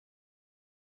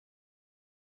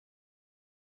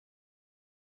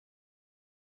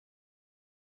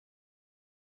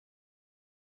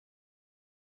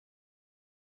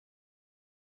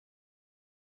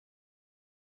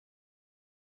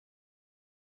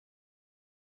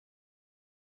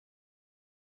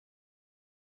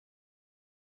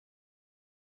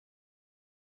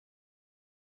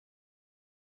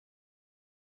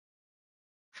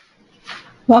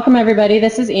Welcome everybody.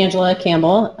 This is Angela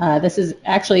Campbell. This is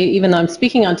actually, even though I'm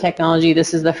speaking on technology,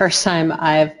 this is the first time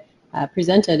I've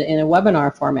presented in a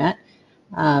webinar format.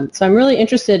 So I'm really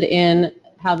interested in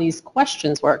how these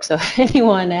questions work. So if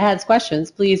anyone has questions,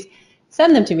 please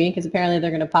send them to me because apparently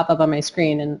they're going to pop up on my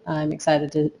screen and I'm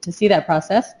excited to see that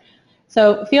process.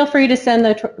 So feel free to send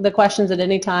the questions at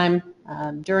any time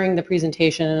during the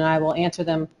presentation and I will answer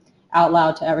them out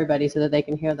loud to everybody so that they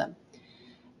can hear them.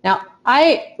 Now,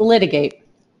 I litigate.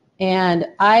 And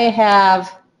I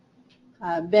have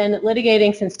been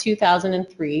litigating since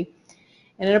 2003.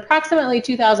 And in approximately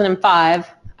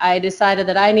 2005, I decided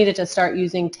that I needed to start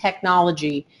using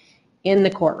technology in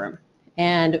the courtroom.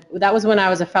 And that was when I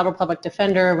was a federal public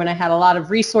defender, when I had a lot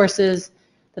of resources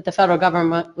that the federal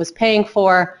government was paying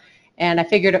for. And I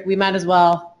figured we might as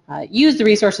well use the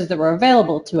resources that were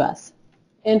available to us.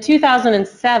 In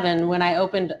 2007, when I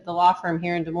opened the law firm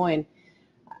here in Des Moines,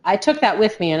 I took that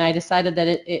with me and I decided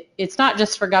that it's not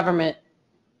just for government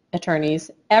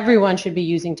attorneys. Everyone should be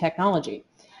using technology.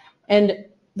 And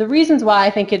the reasons why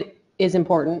I think it is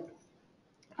important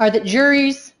are that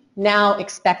juries now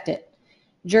expect it.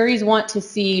 Juries want to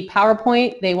see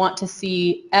PowerPoint. They want to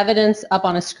see evidence up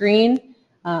on a screen.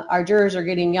 Our jurors are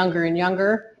getting younger and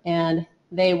younger and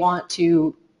they want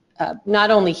to not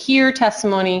only hear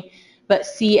testimony but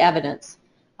see evidence.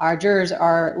 Our jurors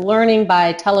are learning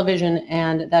by television,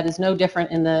 and that is no different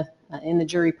in the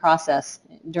jury process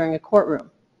during a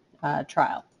courtroom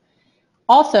trial.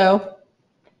 Also,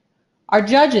 our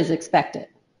judges expect it,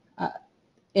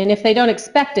 and if they don't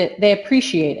expect it, they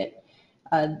appreciate it.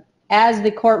 As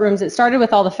the courtrooms, it started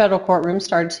with all the federal courtrooms,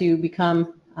 started to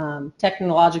become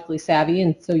technologically savvy,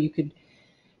 and so you could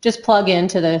just plug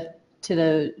into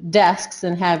the desks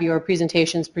and have your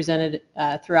presentations presented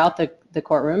throughout the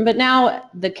courtroom. But now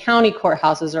the county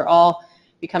courthouses are all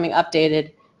becoming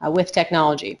updated with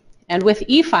technology. And with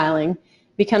e-filing,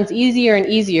 it becomes easier and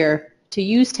easier to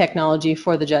use technology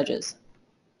for the judges,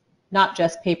 not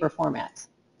just paper formats.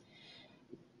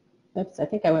 Oops, I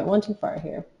think I went one too far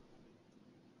here.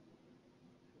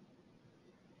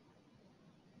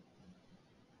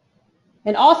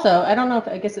 And also, I don't know if,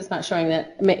 I guess it's not showing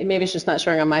that, maybe it's just not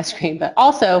showing on my screen, but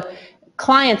also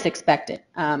clients expect it.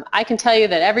 I can tell you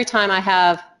that every time I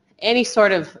have any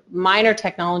sort of minor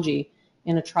technology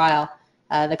in a trial,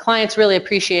 the clients really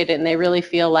appreciate it and they really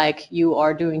feel like you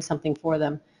are doing something for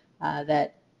them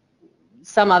that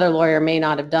some other lawyer may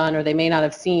not have done or they may not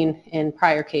have seen in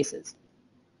prior cases.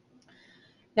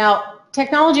 Now,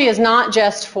 technology is not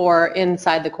just for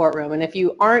inside the courtroom, and if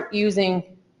you aren't using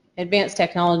advanced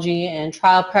technology and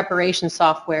trial preparation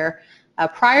software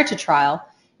prior to trial,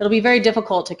 it'll be very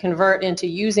difficult to convert into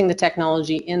using the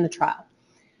technology in the trial.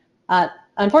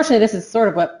 Unfortunately, this is sort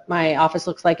of what my office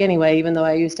looks like anyway, even though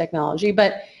I use technology,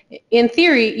 but in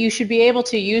theory, you should be able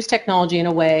to use technology in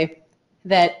a way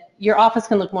that your office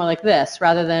can look more like this,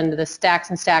 rather than the stacks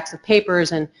and stacks of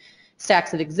papers and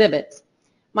stacks of exhibits.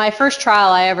 My first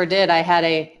trial I ever did, I had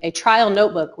a trial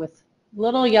notebook with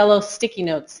little yellow sticky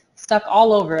notes stuck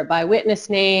all over it by witness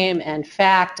name and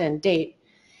fact and date.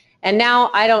 And now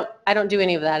I don't do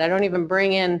any of that. I don't even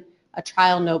bring in a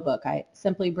trial notebook. I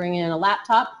simply bring in a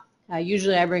laptop.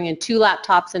 Usually I bring in 2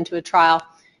 laptops into a trial,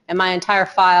 and my entire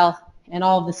file and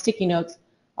all of the sticky notes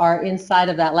are inside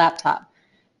of that laptop.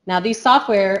 Now these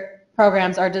software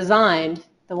programs are designed,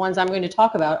 the ones I'm going to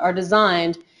talk about, are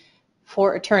designed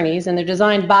for attorneys, and they're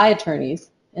designed by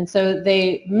attorneys, and so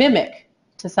they mimic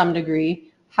to some degree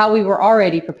how we were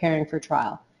already preparing for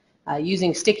trial,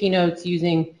 using sticky notes,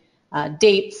 using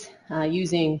dates,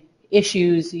 using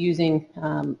issues, using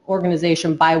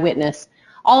organization by witness.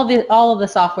 All of the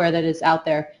software that is out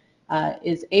there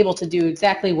is able to do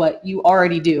exactly what you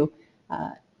already do.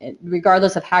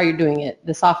 Regardless of how you're doing it,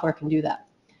 the software can do that.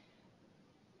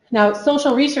 Now,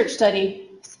 social research studies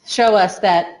show us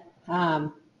that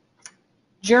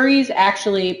juries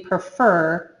actually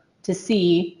prefer to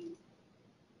see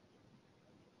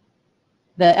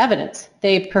the evidence.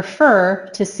 They prefer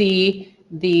to see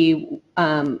the,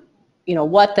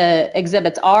 what the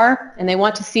exhibits are, and they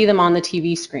want to see them on the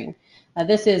TV screen.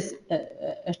 This is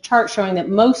a chart showing that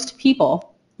most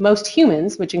people, most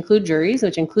humans, which include juries,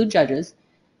 which include judges,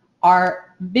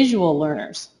 are visual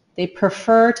learners. They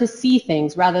prefer to see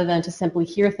things rather than to simply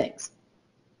hear things.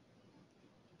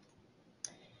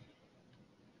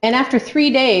 And after 3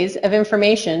 days of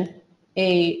information,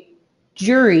 a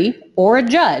jury or a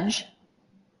judge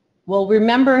will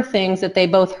remember things that they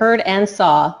both heard and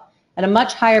saw at a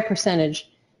much higher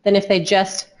percentage than if they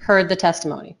just heard the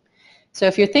testimony. So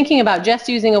if you're thinking about just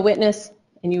using a witness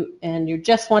and you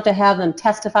just want to have them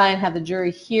testify and have the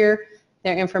jury hear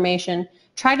their information,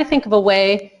 try to think of a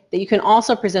way that you can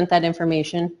also present that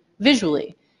information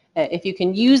visually. If you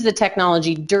can use the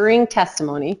technology during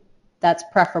testimony, that's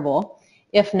preferable.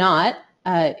 If not,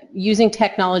 using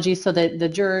technology so that the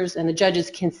jurors and the judges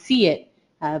can see it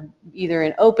either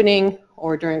in opening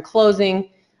or during closing,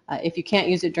 if you can't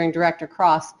use it during direct or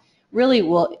cross, really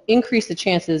will increase the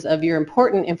chances of your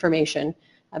important information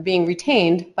being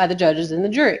retained by the judges and the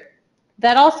jury.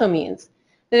 That also means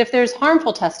that if there's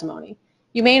harmful testimony,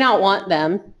 you may not want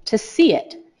them to see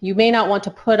it. You may not want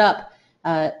to put up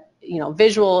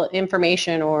visual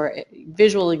information or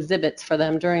visual exhibits for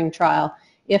them during trial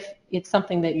if it's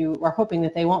something that you are hoping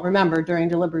that they won't remember during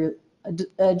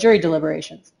jury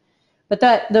deliberations. But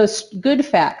those good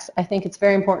facts, I think it's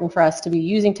very important for us to be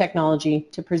using technology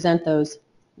to present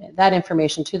that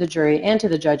information to the jury and to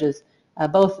the judges,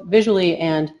 both visually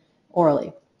and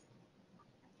orally.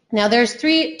 Now there's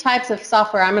 3 types of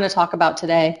software I'm going to talk about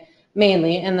today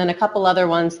mainly, and then a couple other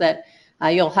ones that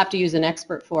you'll have to use an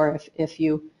expert for if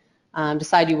you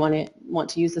decide you want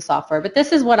to use the software. But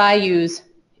this is what I use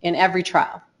in every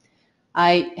trial.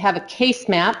 I have a case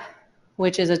map,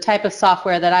 which is a type of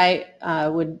software that I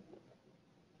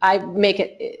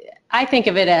think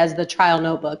of it as the trial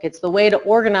notebook. It's the way to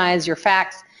organize your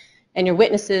facts and your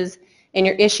witnesses and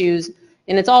your issues,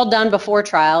 and it's all done before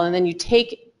trial, and then you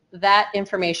take that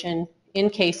information in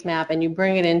case map and you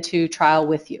bring it into trial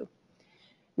with you.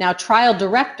 Now, trial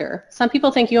director, some people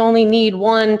think you only need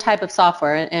one type of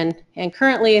software, and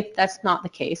currently that's not the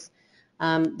case.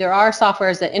 There are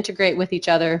softwares that integrate with each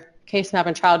other. Case map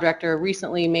and trial director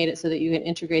recently made it so that you can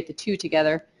integrate the 2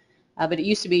 together, but it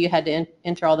used to be you had to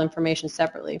enter all the information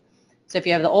separately. So if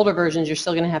you have the older versions, you're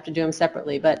still going to have to do them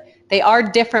separately, but they are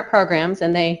different programs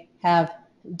and they have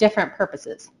different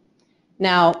purposes.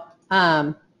 Now,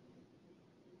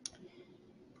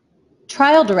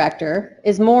 trial director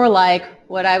is more like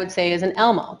what I would say is an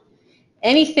Elmo.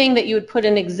 Anything that you would put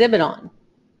an exhibit on,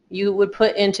 you would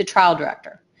put into trial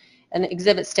director, an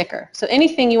exhibit sticker. So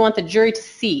anything you want the jury to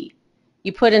see,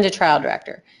 you put into trial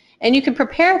director. And you can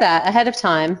prepare that ahead of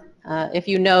time if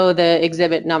you know the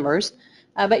exhibit numbers,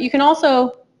 but you can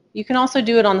also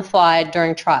do it on the fly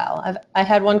during trial. I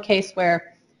had one case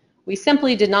where we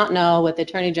simply did not know what the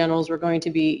attorney generals were going to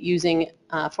be using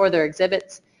for their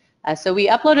exhibits. So we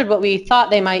uploaded what we thought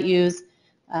they might use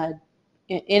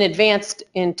in advance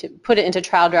to put it into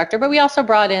trial director, but we also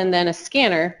brought in then a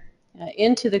scanner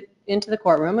into the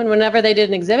courtroom, and whenever they did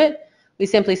an exhibit, we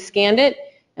simply scanned it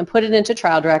and put it into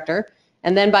trial director,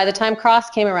 and then by the time cross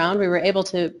came around, we were able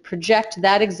to project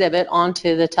that exhibit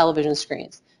onto the television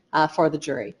screens for the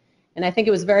jury. And I think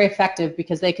it was very effective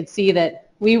because they could see that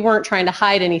we weren't trying to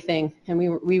hide anything, and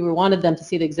we wanted them to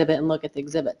see the exhibit and look at the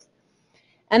exhibits.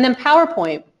 And then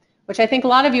PowerPoint, which I think a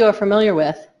lot of you are familiar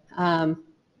with,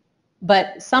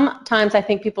 but sometimes I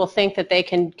think people think that they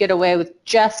can get away with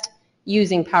just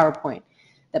using PowerPoint,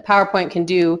 that PowerPoint can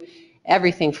do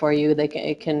everything for you.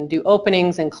 It can do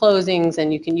openings and closings,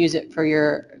 and you can use it for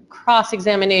your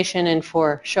cross-examination and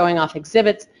for showing off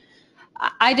exhibits.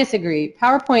 I disagree.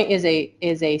 PowerPoint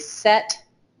is a set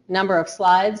number of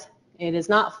slides. It is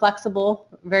not flexible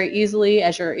very easily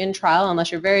as you're in trial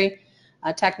unless you're very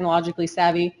technologically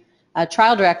savvy.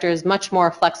 Trial director is much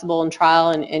more flexible in trial,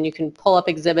 and you can pull up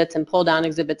exhibits and pull down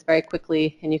exhibits very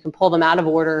quickly, and you can pull them out of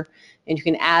order, and you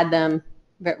can add them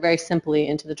very simply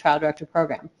into the trial director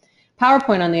program.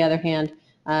 PowerPoint, on the other hand,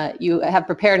 you have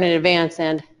prepared in advance,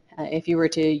 and if you were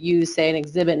to use, say, an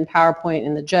exhibit in PowerPoint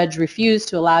and the judge refused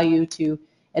to allow you to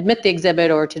admit the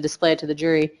exhibit or to display it to the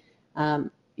jury,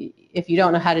 if you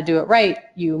don't know how to do it right,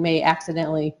 you may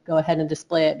accidentally go ahead and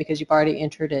display it because you've already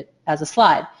entered it as a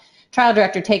slide. Trial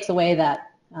director takes away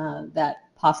that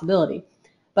possibility.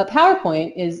 But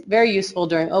PowerPoint is very useful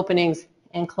during openings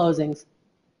and closings.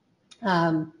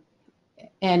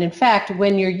 And in fact,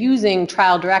 when you're using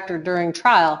trial director during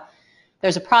trial,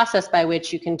 there's a process by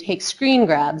which you can take screen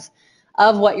grabs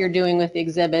of what you're doing with the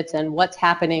exhibits and what's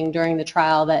happening during the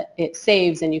trial that it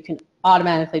saves, and you can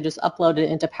automatically just upload it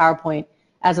into PowerPoint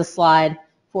as a slide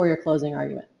for your closing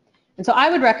argument. And so I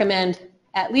would recommend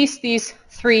at least these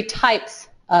 3 types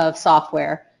of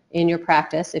software in your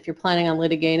practice if you're planning on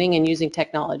litigating and using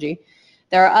technology.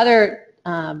 There are other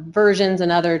versions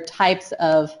and other types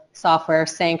of software,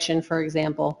 Sanction, for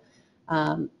example,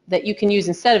 that you can use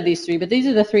instead of these 3, but these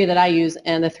are the 3 that I use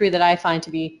and the 3 that I find to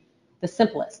be the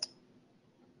simplest.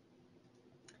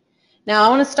 Now I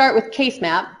want to start with case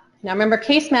map. Now remember,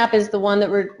 case map is the one that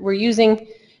we're using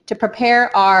to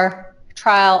prepare our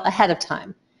trial ahead of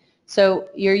time. So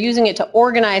you're using it to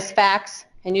organize facts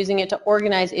and using it to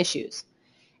organize issues.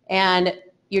 And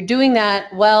you're doing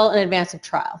that well in advance of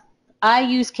trial. I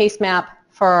use case map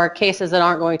for cases that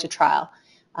aren't going to trial.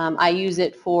 I use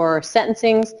it for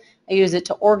sentencings. I use it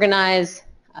to organize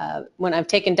when I've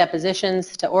taken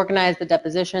depositions, to organize the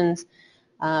depositions,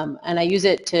 and I use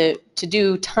it to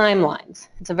do timelines.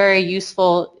 It's a very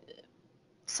useful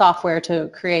software to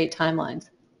create timelines.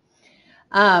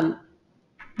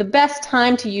 The best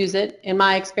time to use it, in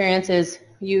my experience, is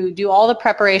you do all the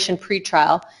preparation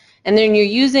pre-trial, and then you're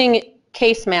using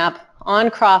CaseMap on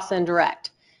cross and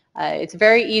direct. It's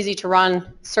very easy to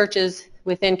run searches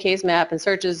within CaseMap and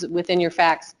searches within your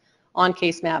facts on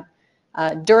CaseMap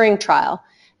during trial,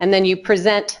 and then you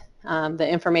present the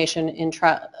information in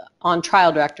on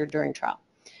Trial Director during trial.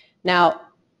 Now,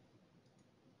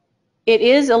 it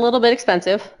is a little bit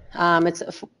expensive.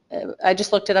 I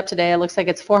just looked it up today. It looks like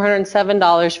it's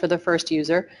 $407 for the first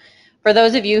user. For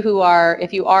those of you who are,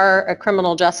 if you are a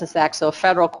Criminal Justice Act, so a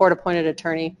federal court-appointed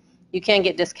attorney, you can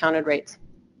get discounted rates.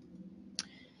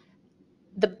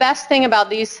 The best thing about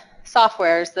these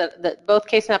softwares, that both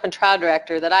CaseMap and Trial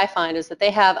Director, that I find is that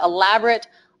they have elaborate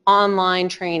online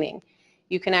training.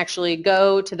 You can actually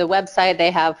go to the website.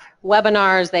 They have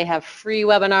webinars. They have free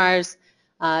webinars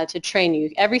to train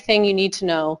you. Everything you need to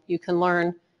know, you can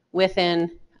learn within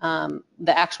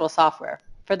the actual software.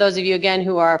 For those of you, again,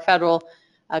 who are federal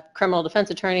criminal defense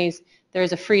attorneys,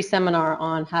 there's a free seminar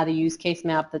on how to use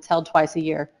CaseMap that's held twice a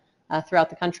year throughout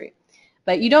the country.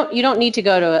 But you don't need to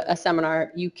go to a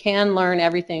seminar. You can learn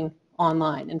everything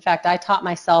online. In fact, I taught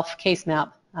myself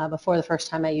CaseMap before the first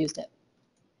time I used it.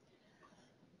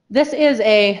 This is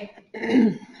a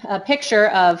picture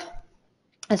of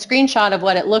a screenshot of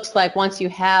what it looks like once you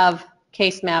have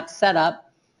CaseMap set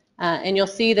up. And you'll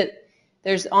see that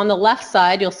there's, on the left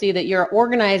side, you'll see that you're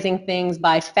organizing things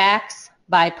by facts,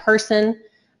 by person,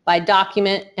 by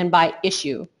document, and by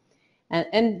issue.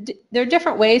 And there are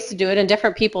different ways to do it, and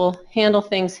different people handle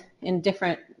things in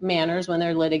different manners when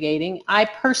they're litigating. I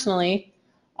personally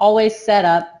always set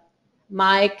up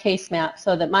my CaseMap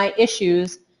so that my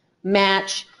issues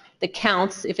match the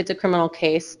counts if it's a criminal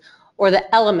case, or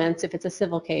the elements if it's a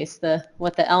civil case,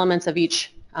 what the elements of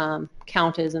each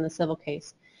count is in the civil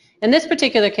case. In this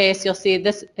particular case, you'll see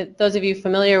this, those of you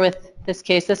familiar with this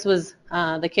case, this was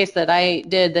the case that I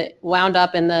did that wound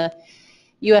up in the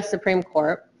U.S. Supreme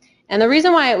Court. And the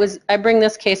reason why I bring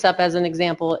this case up as an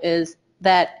example is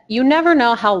that you never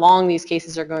know how long these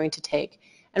cases are going to take.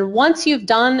 And once you've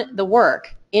done the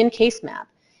work in CaseMap,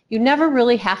 you never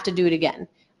really have to do it again.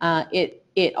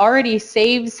 It already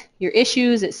saves your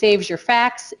issues, it saves your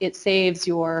facts, it saves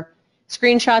your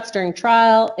screenshots during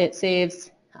trial, it saves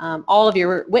all of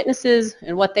your witnesses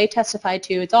and what they testified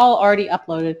to. It's all already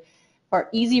uploaded for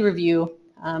easy review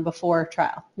before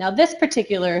trial. Now, this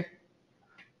particular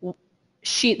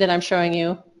sheet that I'm showing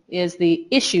you is the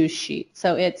issues sheet.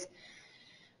 So it's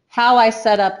how I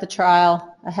set up the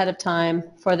trial ahead of time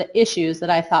for the issues that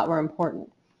I thought were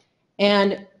important.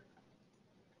 And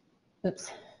oops,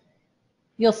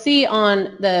 you'll see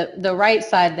on the right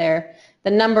side there the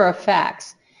number of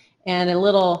facts. And a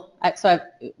little,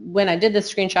 when I did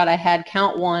this screenshot, I had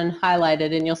count 1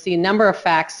 highlighted, and you'll see number of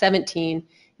facts, 17.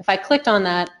 If I clicked on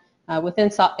that within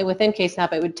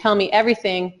CaseMap, it would tell me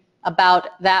everything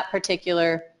about that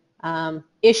particular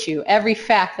issue, every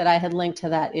fact that I had linked to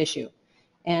that issue.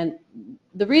 And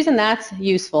the reason that's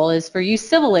useful is for you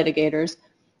civil litigators,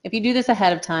 if you do this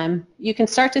ahead of time, you can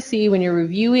start to see when you're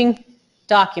reviewing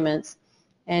documents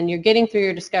and you're getting through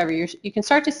your discovery, you can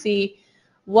start to see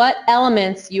what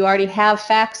elements you already have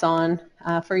facts on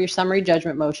for your summary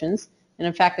judgment motions. And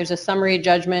in fact, there's a summary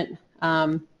judgment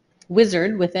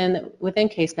wizard within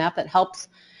CaseMap that helps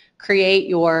create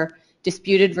your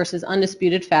disputed versus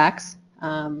undisputed facts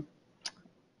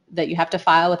that you have to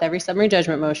file with every summary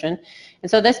judgment motion. And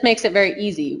so this makes it very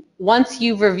easy. Once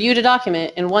you've reviewed a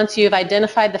document and once you've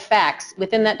identified the facts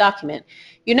within that document,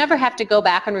 you never have to go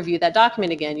back and review that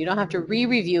document again. You don't have to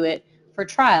re-review it for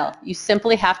trial. You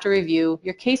simply have to review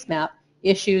your CaseMap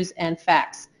issues and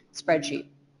facts spreadsheet.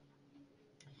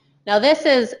 Now, this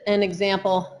is an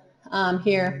example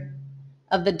here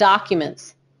of the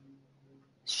documents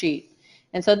sheet.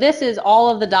 And so this is all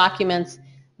of the documents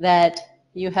that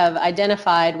you have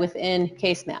identified within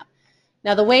CaseMap.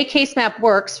 Now, the way CaseMap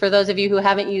works, for those of you who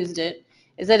haven't used it,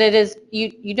 is that it is,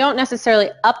 you don't necessarily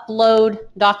upload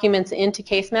documents into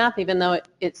CaseMap, even though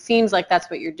it seems like that's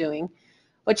what you're doing.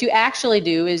 What you actually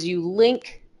do is you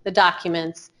link the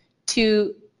documents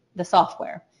to the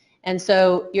software. And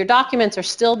so your documents are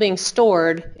still being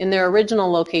stored in their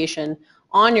original location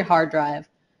on your hard drive,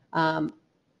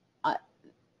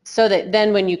 so that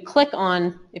then when you click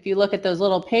on, if you look at those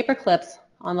little paper clips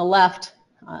on the left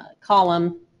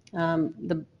column,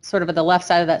 sort of at the left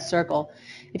side of that circle,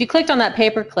 if you clicked on that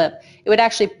paper clip, it would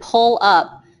actually pull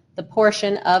up the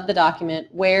portion of the document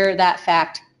where that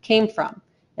fact came from.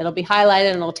 It'll be highlighted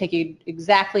and it'll take you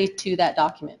exactly to that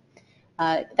document.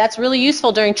 That's really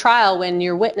useful during trial when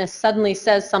your witness suddenly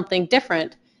says something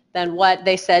different than what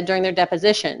they said during their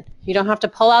deposition. You don't have to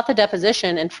pull out the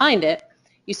deposition and find it.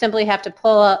 You simply have to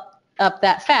pull up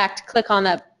that fact, click on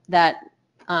that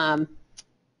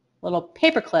little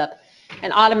paper clip,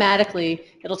 and automatically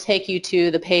it'll take you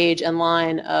to the page and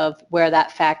line of where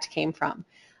that fact came from.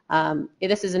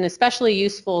 This is an especially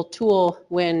useful tool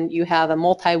when you have a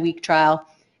multi-week trial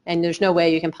and there's no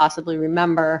way you can possibly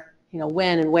remember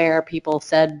when and where people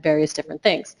said various different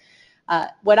things.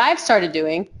 What I've started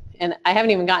doing, and I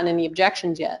haven't even gotten any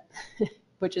objections yet,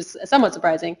 which is somewhat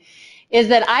surprising, is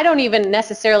that I don't even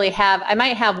necessarily have, I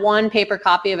might have one paper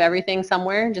copy of everything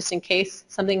somewhere just in case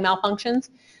something malfunctions,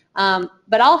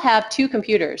 but I'll have two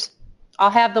computers.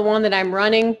 I'll have the one that I'm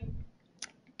running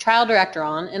Trial Director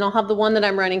on, and I'll have the one that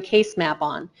I'm running Case Map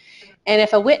on. And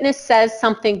if a witness says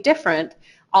something different,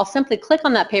 I'll simply click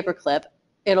on that paper clip.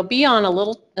 It'll be on a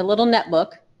little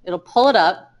netbook. It'll pull it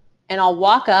up, and I'll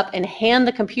walk up and hand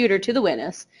the computer to the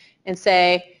witness and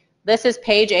say, this is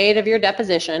page 8 of your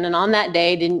deposition, and on that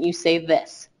day, didn't you say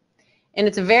this? And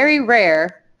it's very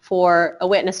rare for a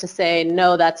witness to say,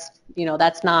 no, that's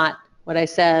not what I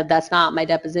said, that's not my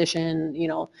deposition,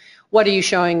 what are you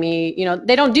showing me?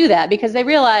 They don't do that because they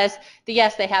realize that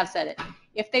yes, they have said it.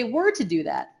 If they were to do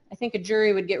that, I think a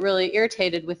jury would get really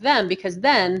irritated with them, because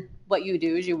then what you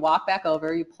do is you walk back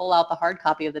over, you pull out the hard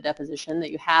copy of the deposition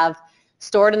that you have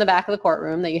stored in the back of the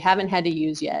courtroom that you haven't had to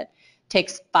use yet. It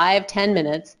takes 5-10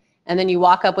 minutes, and then you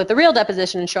walk up with the real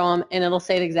deposition and show them, and it'll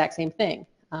say the exact same thing.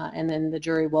 And then the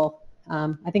jury will,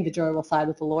 I think the jury will side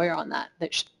with the lawyer on that,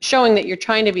 showing that you're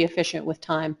trying to be efficient with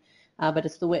time, but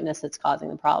it's the witness that's causing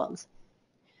the problems.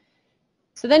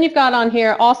 So then you've got on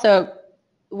here also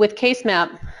with Case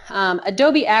Map,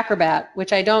 Adobe Acrobat,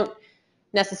 which I don't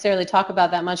necessarily talk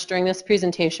about that much during this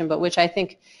presentation, but which I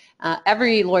think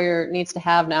every lawyer needs to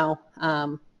have now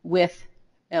with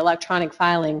electronic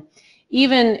filing.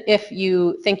 Even if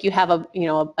you think you have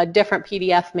a different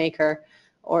PDF maker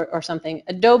or something,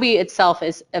 Adobe itself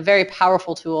is a very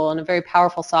powerful tool and a very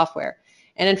powerful software.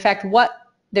 And in fact, what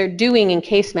they're doing in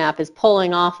Case Map is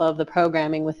pulling off of the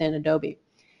programming within Adobe.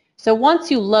 So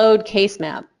once you load Case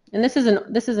Map, and this is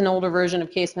an older version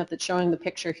of Case Map that's showing the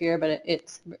picture here, but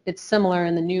it's similar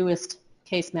in the newest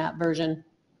Case Map version,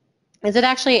 is it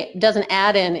actually does an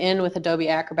add-in in with Adobe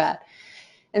Acrobat.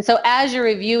 And so as you're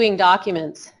reviewing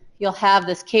documents, you'll have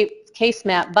this Case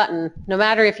Map button, no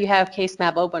matter if you have Case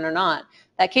Map open or not.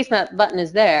 That Case Map button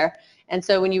is there, and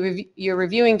so when you're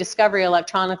reviewing discovery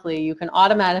electronically, you can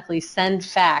automatically send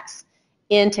facts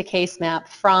into Case Map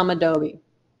from Adobe.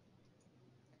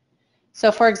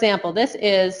 So for example, this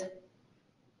is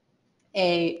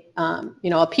a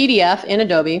PDF in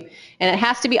Adobe, and it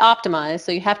has to be optimized,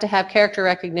 so you have to have character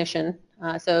recognition.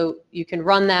 So you can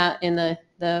run that in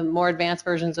the more advanced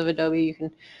versions of Adobe. You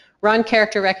can run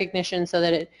character recognition so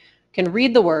that it can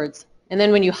read the words, and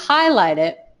then when you highlight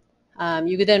it,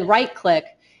 you could then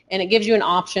right-click, and it gives you an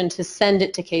option to send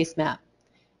it to Case Map.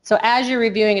 So as you're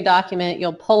reviewing a document,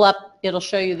 you'll pull up, it'll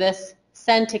show you this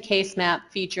Send to Case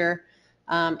Map feature.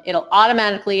 It'll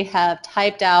automatically have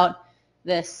typed out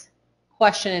this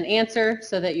question and answer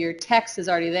so that your text is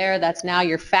already there. That's now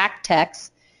your fact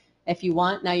text if you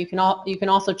want. Now you can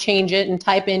also change it and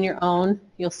type in your own.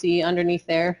 You'll see underneath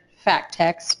there fact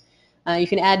text. You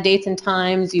can add dates and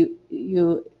times.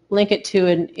 You link it to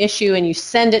an issue and you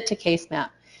send it to Case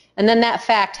Map. And then that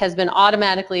fact has been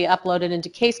automatically uploaded into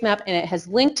Case Map, and it has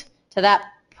linked to that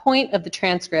point of the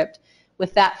transcript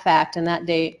with that fact and that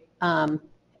date.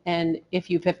 And if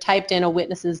you have typed in a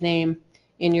witness's name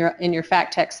in your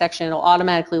fact text section, it'll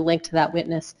automatically link to that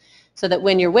witness, so that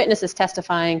when your witness is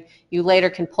testifying, you later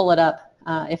can pull it up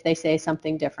if they say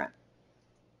something different.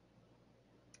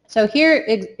 So here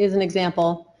is an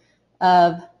example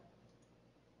of,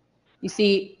 you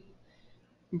see,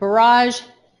 barrage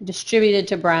distributed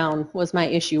to Brown was my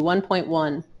issue,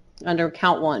 1.1, under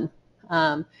count 1.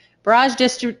 Barrage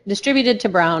distributed to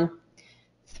Brown,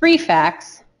 3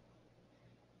 facts.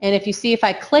 And if you see, if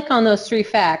I click on those 3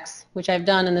 facts, which I've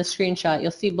done in this screenshot, you'll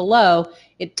see below,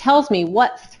 it tells me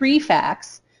what 3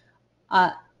 facts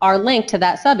are linked to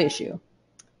that sub-issue.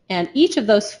 And each of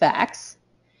those facts,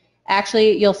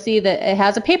 actually, you'll see that it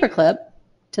has a paperclip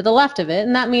to the left of it,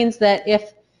 and that means that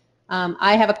if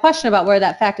I have a question about where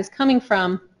that fact is coming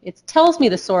from, it tells me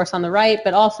the source on the right,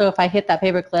 but also if I hit that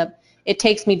paperclip, it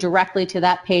takes me directly to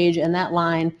that page and that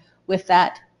line with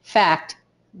that fact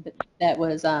that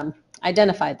was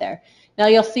identified there. Now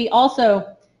you'll see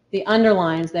also the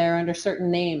underlines there under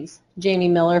certain names. Jamie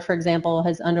Miller, for example,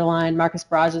 has underlined, Marcus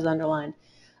Barrage is underlined.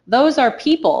 Those are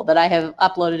people that I have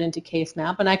uploaded into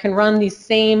CaseMap, and I can run these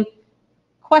same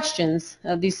questions,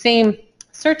 these same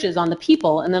searches on the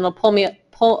people, and then it'll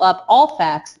pull up all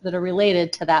facts that are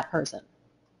related to that person.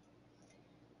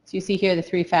 So you see here the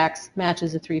 3 facts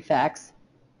matches the 3 facts.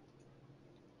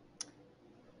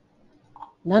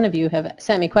 None of you have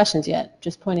sent me questions yet,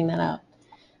 just pointing that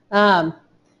out.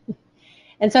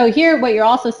 And so here what you're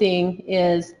also seeing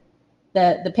is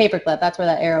the paperclip. That's where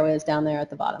that arrow is down there at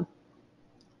the bottom.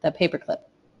 The paperclip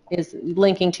is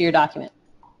linking to your document.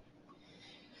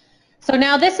 So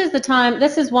now this is the time,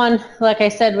 this is one, like I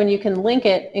said, when you can link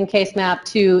it in CaseMap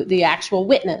to the actual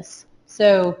witness.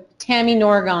 So Tammy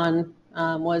Norgon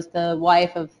was the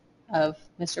wife of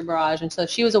Mr. Barrage, and so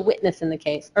she was a witness in the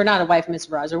case, or not a wife of Mr.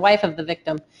 Barrage, or wife of the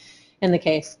victim in the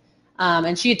case.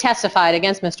 And she had testified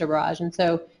against Mr. Barrage, and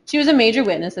so she was a major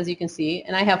witness, as you can see,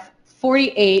 and I have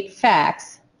 48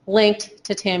 facts linked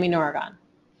to Tammy Norgon.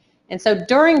 And so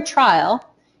during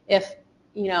trial, if,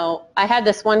 you know, I had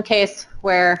this one case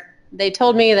where they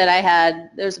told me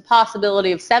that there's a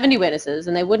possibility of 70 witnesses,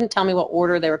 and they wouldn't tell me what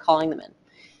order they were calling them in.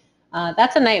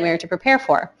 That's a nightmare to prepare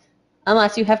for,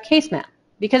 unless you have CaseMap.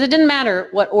 Because it didn't matter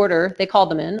what order they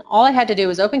called them in. All I had to do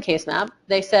was open CaseMap.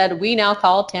 They said, we now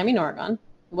call Tammy Norgon. It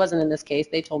wasn't in this case.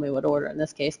 They told me what order in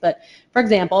this case. But for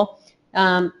example,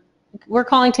 we're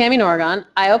calling Tammy Norgon.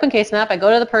 I open CaseMap. I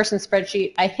go to the person's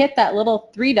spreadsheet. I hit that little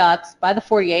 3 dots by the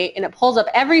 48, and it pulls up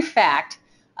every fact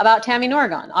about Tammy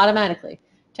Norgon automatically.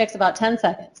 It takes about 10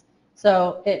 seconds.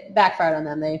 So it backfired on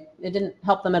them. It didn't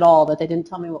help them at all that they didn't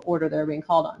tell me what order they were being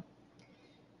called on.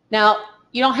 Now,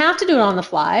 you don't have to do it on the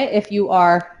fly if you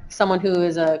are someone who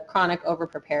is a chronic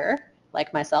over-preparer,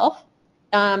 like myself.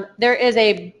 There is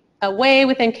a way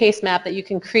within CaseMap that you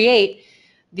can create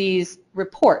these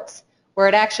reports where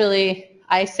it actually,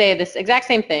 I say this exact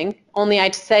same thing, only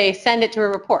I say send it to a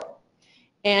report.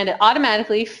 And it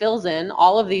automatically fills in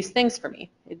all of these things for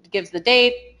me. It gives the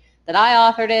date that I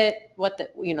authored it, what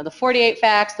the 48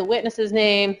 facts, the witness's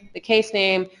name, the case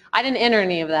name. I didn't enter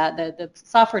any of that. The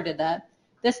software did that.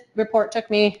 This report took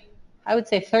me, I would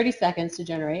say, 30 seconds to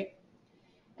generate.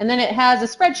 And then it has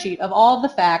a spreadsheet of all of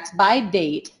the facts by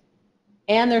date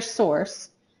and their source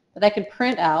that I can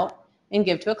print out and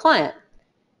give to a client.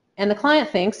 And the client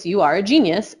thinks you are a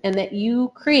genius and that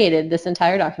you created this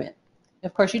entire document.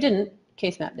 Of course you didn't,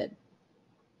 CaseMap did.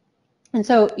 And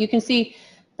so you can see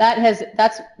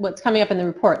that's what's coming up in the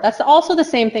report. That's also the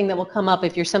same thing that will come up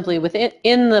if you're simply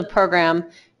in the program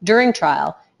during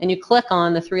trial and you click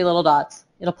on the 3 little dots.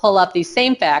 It'll pull up these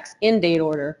same facts in date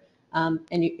order, and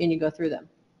you go through them.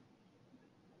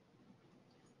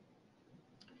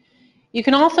 You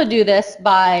can also do this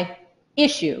by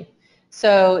issue.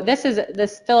 So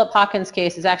this Philip Hawkins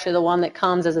case is actually the one that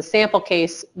comes as a sample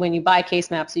case when you buy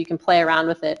CaseMap, so you can play around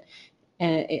with it,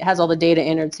 and it has all the data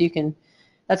entered. So you can.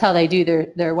 That's how they do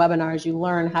their webinars. You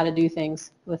learn how to do things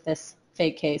with this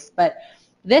fake case. But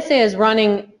this is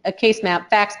running a CaseMap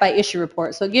facts by issue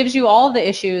report. So it gives you all of the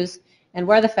issues and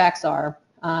where the facts are.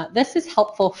 This is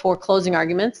helpful for closing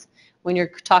arguments. When you're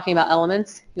talking about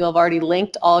elements, you'll have already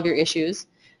linked all of your issues.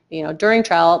 You know, during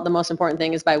trial, the most important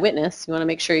thing is by witness. You want to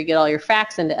make sure you get all your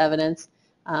facts into evidence.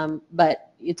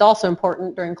 But it's also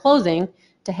important during closing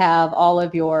to have all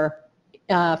of your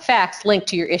facts linked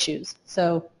to your issues.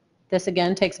 So this,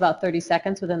 again, takes about 30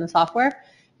 seconds within the software,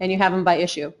 and you have them by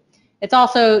issue. It's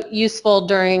also useful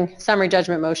during summary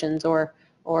judgment motions or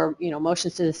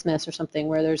motions to dismiss or something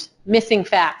where there's missing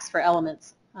facts for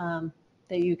elements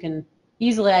that you can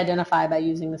easily identify by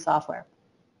using the software.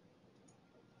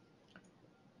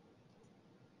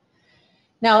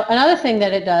 Now, another thing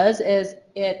that it does is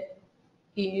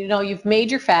you've made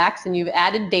your facts and you've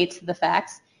added dates to the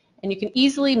facts, and you can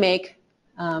easily make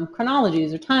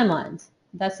chronologies or timelines.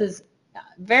 This is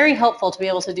very helpful to be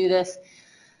able to do this,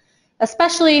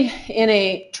 especially in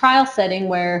a trial setting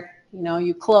where you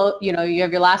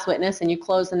have your last witness and you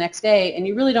close the next day, and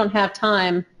you really don't have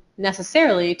time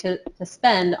necessarily to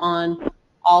spend on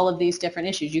all of these different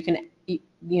issues. You can,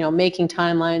 making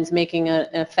timelines, making an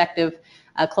effective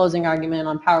closing argument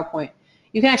on PowerPoint.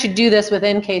 You can actually do this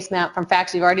within CaseMap from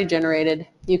facts you've already generated.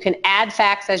 You can add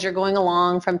facts as you're going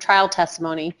along from trial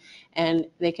testimony, and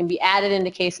they can be added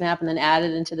into CaseMap and then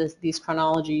added into these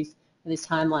chronologies, these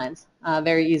timelines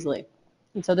very easily.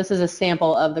 And so this is a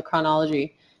sample of the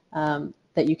chronology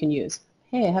that you can use.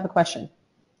 Hey, I have a question.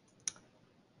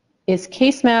 Is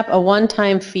CaseMap a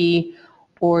one-time fee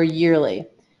or yearly?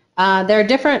 There are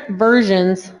different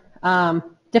versions,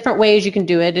 different ways you can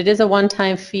do it. It is a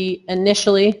one-time fee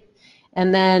initially,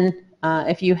 and then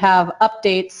if you have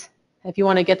updates if you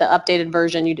want to get the updated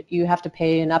version, you have to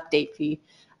pay an update fee.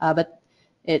 But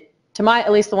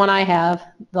at least the one I have,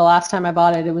 the last time I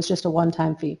bought it, it was just a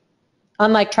one-time fee.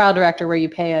 Unlike Trial Director where you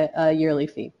pay a yearly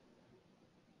fee.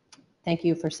 Thank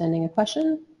you for sending a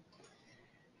question.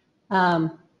 So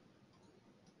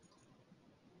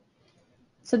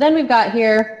then we've got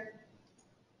here,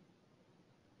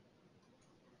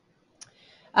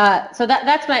 so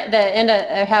that's the end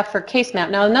I have for CaseMap.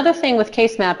 Now another thing with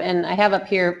CaseMap, and I have up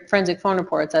here forensic phone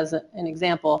reports as an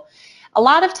example, a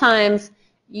lot of times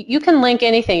you can link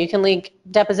anything. You can link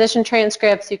deposition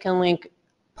transcripts, you can link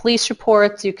police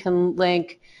reports, you can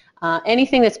link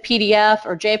anything that's PDF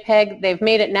or JPEG. They've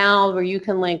made it now where you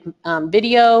can link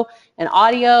video and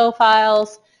audio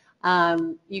files.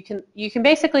 You can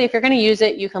basically, if you're going to use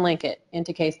it, you can link it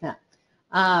into CaseMap.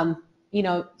 You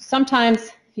know,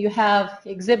 sometimes you have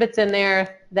exhibits in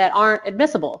there that aren't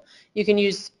admissible. You can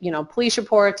use, you know, police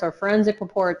reports or forensic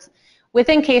reports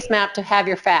within CaseMap to have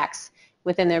your facts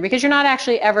within there, because you're not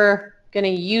actually ever going to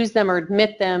use them or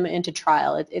admit them into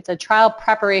trial. It's a trial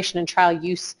preparation and trial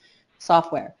use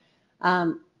software.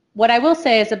 What I will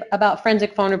say is about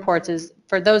forensic phone reports is,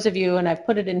 for those of you, and I've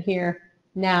put it in here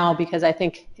now because I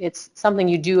think it's something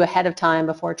you do ahead of time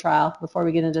before trial, before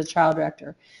we get into the Trial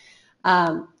Director.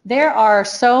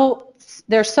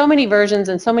 There's so many versions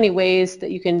and so many ways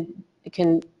that you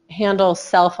can handle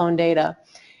cell phone data.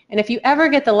 And if you ever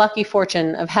get the lucky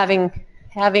fortune of having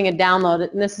a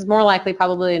download, and this is more likely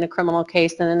probably in a criminal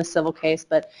case than in a civil case,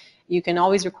 but you can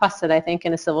always request it, I think,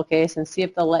 in a civil case and see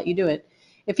if they'll let you do it.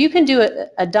 If you can do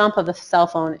a dump of the cell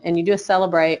phone and you do a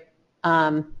Celebrate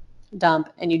dump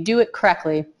and you do it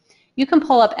correctly, you can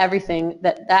pull up everything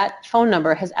that phone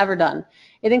number has ever done.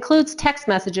 It includes text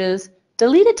messages,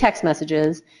 deleted text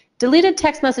messages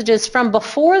from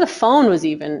before the phone was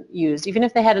even used, even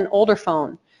if they had an older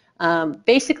phone.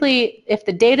 Basically, if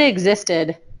the data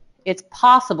existed, it's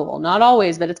possible, not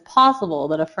always, but it's possible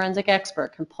that a forensic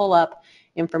expert can pull up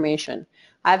information.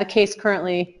 I have a case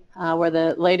currently where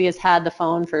the lady has had the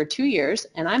phone for 2 years,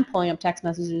 and I'm pulling up text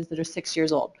messages that are 6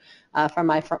 years old from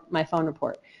my phone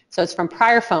report. So it's from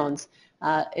prior phones.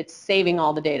 It's saving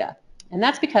all the data. And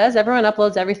that's because everyone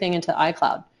uploads everything into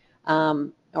iCloud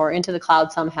or into the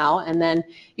cloud somehow, and then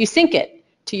you sync it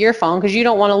to your phone because you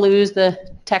don't want to lose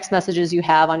the text messages you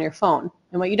have on your phone.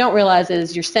 And what you don't realize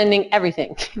is you're sending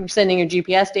everything. You're sending your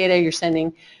GPS data, you're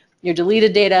sending your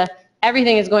deleted data,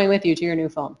 everything is going with you to your new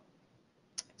phone.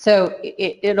 So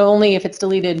it only, if it's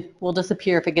deleted, will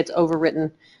disappear if it gets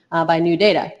overwritten by new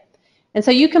data. And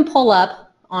so you can pull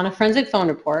up on a forensic phone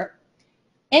report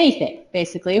anything,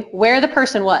 basically, where the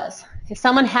person was. If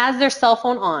someone has their cell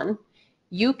phone on,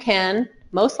 you can,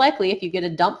 most likely, if you get a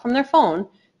dump from their phone,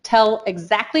 tell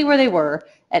exactly where they were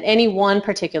at any one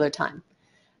particular time.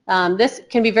 This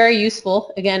can be very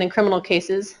useful, again, in criminal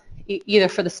cases, either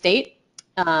for the state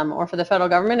or for the federal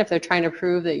government if they're trying to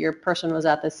prove that your person was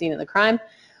at the scene of the crime,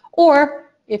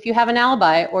 or if you have an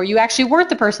alibi, or you actually weren't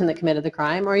the person that committed the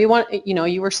crime, or you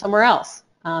were somewhere else.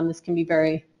 This can be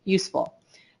very useful.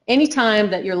 Anytime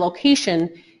that your location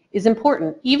is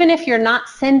important, even if you're not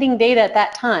sending data at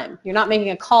that time, you're not making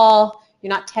a call, you're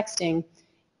not texting,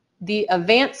 the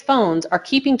advanced phones are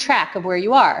keeping track of where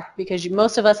you are, because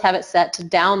most of us have it set to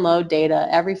download data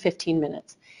every 15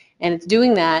 minutes. And it's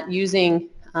doing that using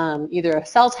either a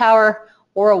cell tower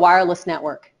or a wireless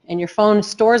network. And your phone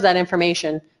stores that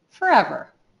information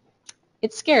forever.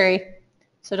 It's scary,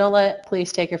 so don't let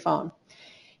police take your phone.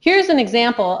 Here's an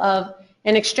example of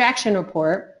an extraction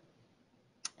report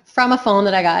from a phone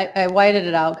that I got. I whited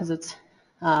it out because it's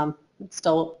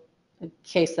still a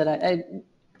case that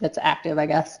that's active, I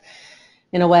guess,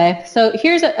 in a way. So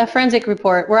here's a forensic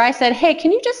report where I said, hey,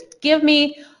 can you just give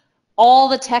me all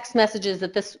the text messages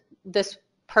that this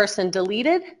person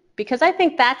deleted? Because I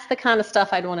think that's the kind of stuff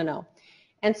I'd want to know.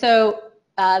 And so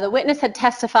the witness had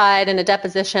testified in a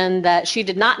deposition that she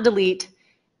did not delete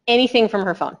anything from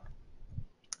her phone.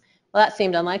 Well, that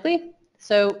seemed unlikely.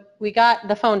 So we got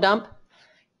the phone dump,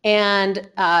 and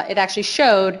it actually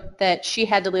showed that she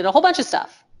had deleted a whole bunch of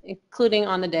stuff, including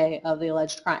on the day of the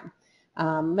alleged crime.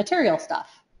 Material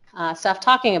stuff, stuff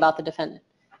talking about the defendant,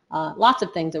 lots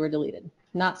of things that were deleted,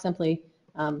 not simply,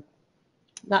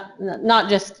 not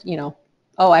just,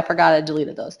 oh, I forgot I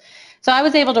deleted those. So I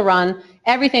was able to run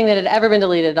everything that had ever been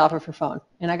deleted off of her phone,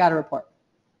 and I got a report.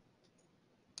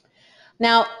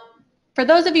 Now, for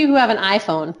those of you who have an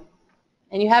iPhone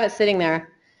and you have it sitting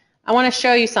there, I want to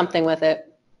show you something with it.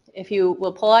 If you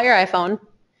will pull out your iPhone,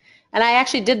 and I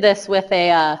actually did this with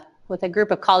a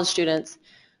group of college students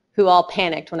who all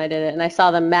panicked when I did it, and I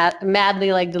saw them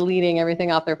madly deleting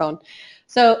everything off their phone.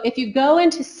 So if you go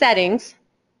into settings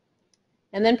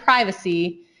and then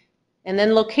privacy, and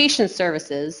then location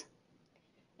services,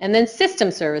 and then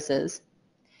system services.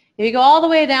 If you go all the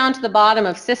way down to the bottom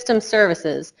of system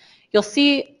services, you'll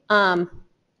see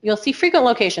frequent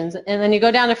locations, and then you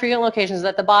go down to frequent locations.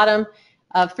 At the bottom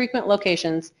of frequent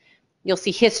locations, you'll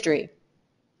see history.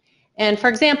 And for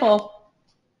example,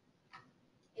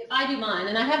 if I do mine,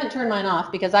 and I haven't turned mine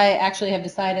off because I actually have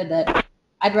decided that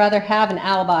I'd rather have an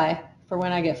alibi for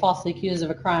when I get falsely accused of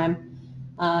a crime,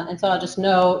 and so I'll just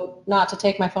know not to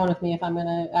take my phone with me if I'm going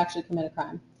to actually commit a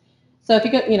crime. So if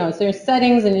you go, so there's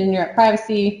settings, and then you're at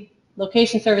privacy,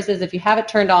 location services if you have it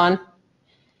turned on, and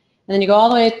then you go all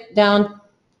the way down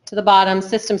to the bottom,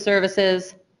 system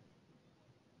services,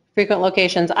 frequent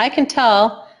locations. I can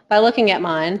tell by looking at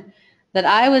mine that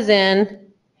I was in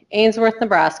Ainsworth,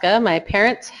 Nebraska, my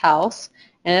parents' house,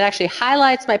 and it actually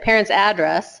highlights my parents'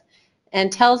 address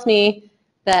and tells me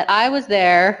that I was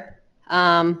there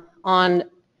on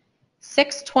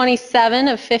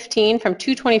 6/27 of 15 from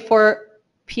 2:24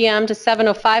 p.m. to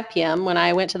 7:05 p.m. when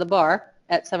I went to the bar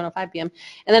at 7:05 p.m.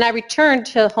 And then I returned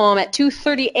to home at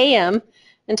 2:30 a.m.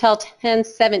 until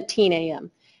 10:17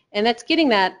 a.m. And that's getting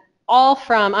that all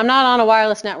from, I'm not on a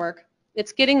wireless network,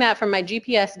 it's getting that from my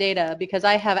GPS data because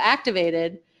I have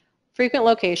activated frequent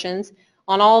locations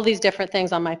on all these different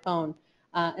things on my phone.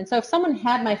 And so if someone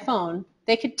had my phone,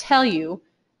 they could tell you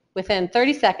within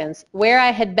 30 seconds where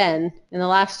I had been in the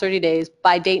last 30 days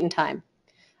by date and time.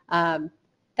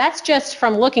 That's just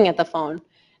from looking at the phone.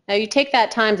 Now you take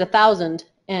that times 1,000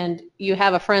 and you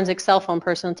have a forensic cell phone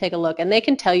person take a look, and they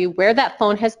can tell you where that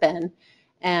phone has been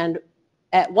and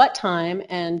at what time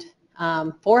and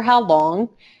for how long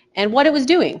and what it was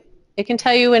doing. It can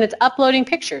tell you when it's uploading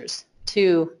pictures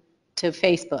to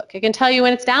Facebook. It can tell you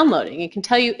when it's downloading. It can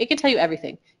tell you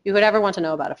everything you would ever want to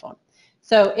know about a phone.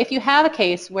 So if you have a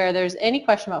case where there's any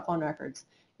question about phone records,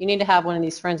 you need to have one of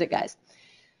these forensic guys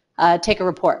take a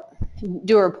report,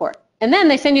 do a report, and then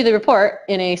they send you the report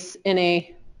in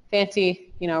a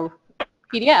fancy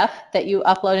PDF that you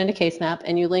upload into CaseMap,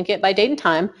 and you link it by date and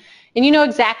time, and you know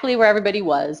exactly where everybody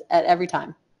was at every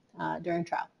time during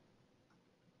trial.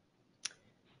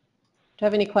 Do you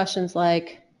have any questions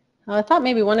like, I thought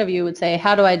maybe one of you would say,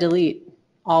 how do I delete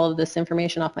all of this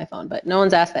information off my phone? But no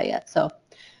one's asked that yet. So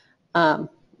the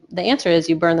answer is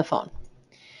you burn the phone.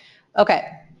 Okay.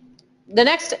 The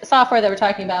next software that we're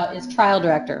talking about is Trial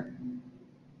Director.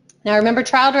 Now remember,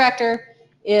 Trial Director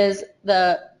is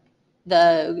the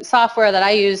software that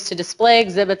I use to display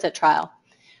exhibits at trial.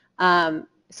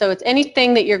 So it's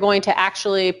anything that you're going to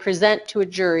actually present to a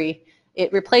jury.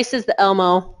 It replaces the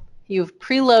Elmo. You've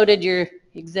preloaded your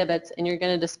exhibits and you're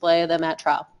going to display them at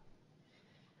trial.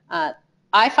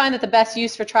 I find that the best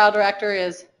use for Trial Director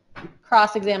is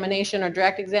cross-examination or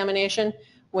direct examination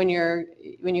when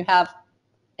you have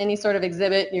any sort of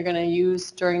exhibit you're going to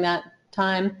use during that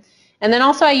time. And then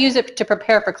also I use it to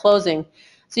prepare for closing.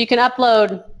 So you can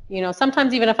upload,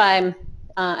 sometimes even if I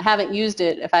haven't used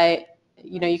it,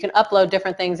 you can upload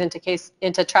different things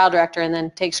into Trial Director and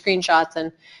then take screenshots,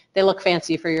 and they look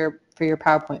fancy for your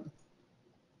PowerPoint.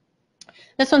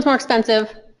 This one's more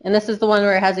expensive, and this is the one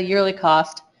where it has a yearly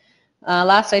cost.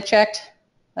 Last I checked,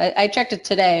 I checked it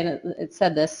today, and it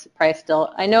said this price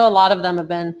still. I know a lot of them have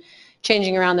been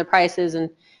changing around their prices, and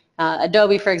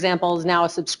Adobe, for example, is now a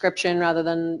subscription rather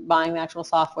than buying the actual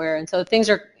software, and so things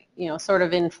are sort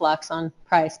of in flux on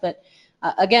price. But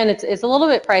again, it's a little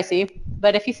bit pricey.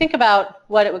 But if you think about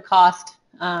what it would cost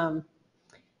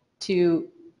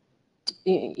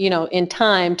in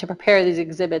time to prepare these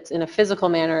exhibits in a physical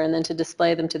manner and then to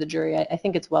display them to the jury, I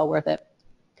think it's well worth it.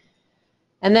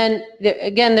 And then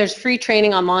again, there's free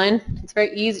training online. It's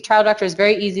very easy. Trial Director is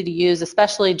very easy to use,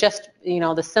 especially just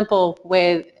the simple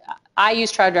way. I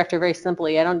use Trial Director very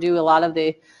simply. I don't do a lot of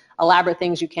the elaborate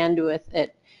things you can do with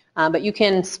it, but you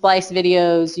can splice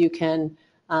videos. You can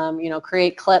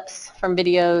create clips from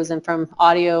videos and from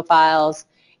audio files.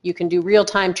 You can do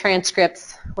real-time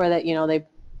transcripts where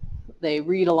they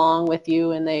read along with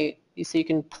you, and so you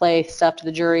can play stuff to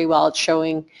the jury while it's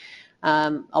showing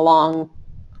along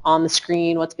on the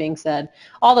screen what's being said.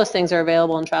 All those things are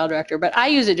available in Trial Director, but I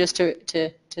use it just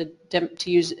to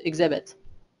use exhibits.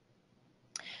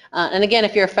 And again,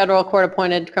 if you're a federal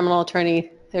court-appointed criminal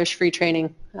attorney, there's free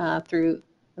training through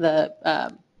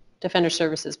the Defender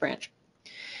Services branch.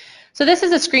 So this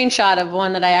is a screenshot of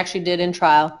one that I actually did in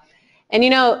trial. And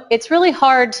it's really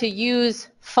hard to use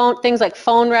things like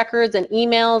phone records and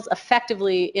emails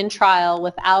effectively in trial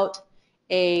without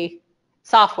a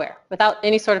software, without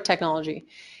any sort of technology.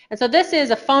 And so this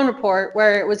is a phone report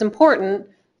where it was important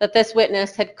that this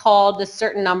witness had called this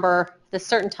certain number, this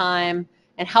certain time,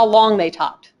 and how long they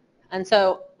talked. And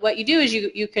so what you do is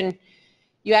you can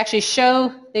you actually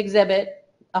show the exhibit,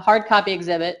 a hard copy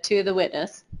exhibit, to the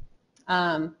witness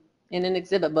in an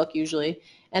exhibit book usually,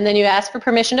 and then you ask for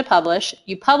permission to publish.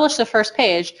 You publish the first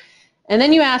page, and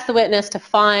then you ask the witness to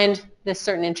find this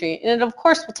certain entry. And it, of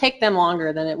course, will take them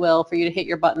longer than it will for you to hit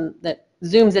your button that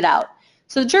zooms it out.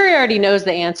 So the jury already knows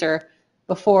the answer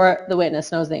before the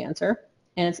witness knows the answer.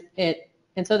 And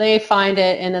so they find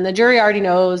it, and then the jury already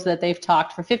knows that they've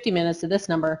talked for 50 minutes to this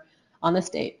number on this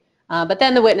date. But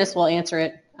then the witness will answer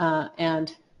it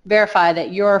and verify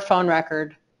that your phone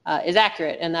record is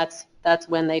accurate, and that's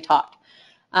when they talked.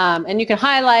 And you can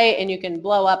highlight, and you can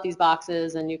blow up these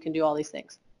boxes, and you can do all these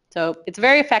things. So it's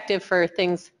very effective for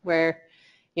things where,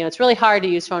 you know, it's really hard to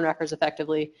use phone records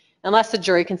effectively unless the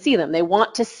jury can see them. They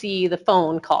want to see the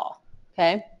phone call,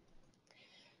 okay?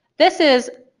 This is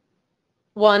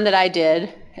one that I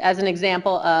did as an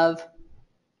example of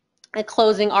a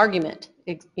closing argument.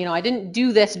 You know, I didn't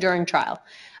do this during trial.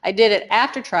 I did it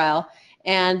after trial,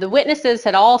 and the witnesses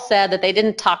had all said that they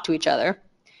didn't talk to each other.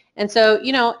 And so,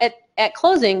 you know, at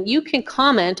closing, you can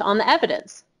comment on the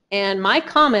evidence. And my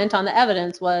comment on the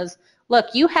evidence was, look,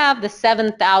 you have the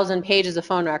 7,000 pages of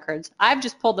phone records. I've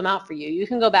just pulled them out for you. You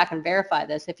can go back and verify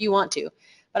this if you want to.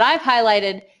 But I've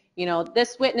highlighted, you know,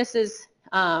 this witness is,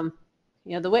 you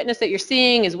know, the witness that you're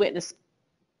seeing is witness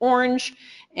orange,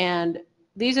 and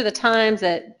these are the times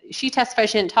that she testified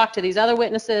she didn't talk to these other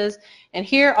witnesses. And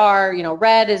here are, you know,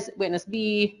 red is witness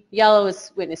B, yellow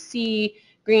is witness C,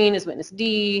 green is witness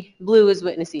D, blue is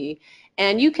witness E.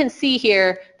 And you can see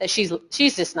here that she's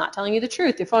just not telling you the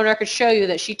truth. Your phone records show you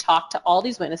that she talked to all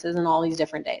these witnesses in all these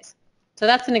different days. So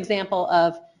that's an example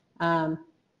of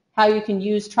how you can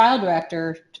use trial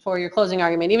director for your closing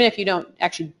argument, even if you don't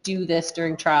actually do this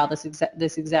during trial, this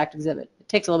exact exhibit. It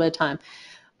takes a little bit of time.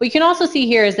 What you can also see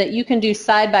here is that you can do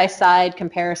side-by-side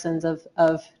comparisons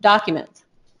of documents.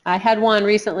 I had one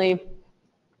recently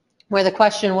where the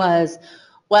question was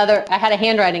whether I had a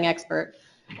handwriting expert.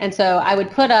 And so I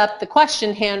would put up the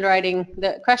question handwriting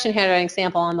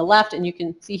sample on the left, and you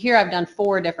can see here I've done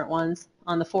 4 different ones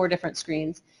on the 4 different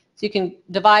screens. So you can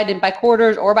divide it by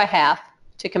quarters or by half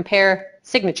to compare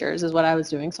signatures is what I was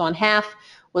doing. So on half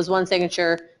was one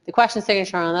signature, the question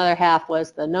signature on the other half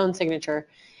was the known signature.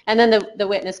 And then the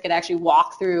witness could actually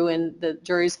walk through, and the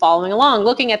jury's following along,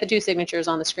 looking at the 2 signatures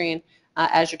on the screen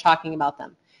as you're talking about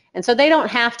them. And so they don't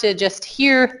have to just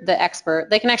hear the expert.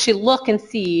 They can actually look and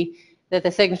see that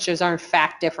the signatures are in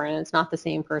fact different, and it's not the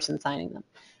same person signing them.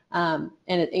 And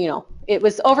it, you know, it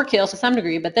was overkill to some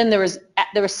degree, but then there was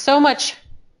so much,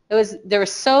 there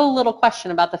was so little question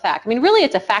about the fact. I mean, really,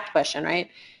 it's a fact question, right?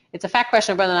 It's a fact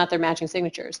question of whether or not they're matching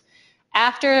signatures.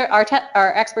 After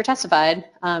our expert testified,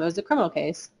 it was a criminal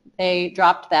case, they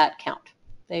dropped that count.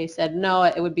 They said, no,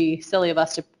 it would be silly of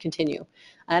us to continue.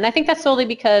 And I think that's solely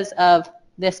because of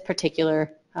this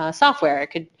particular software.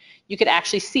 You could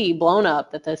actually see blown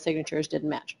up that the signatures didn't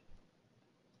match.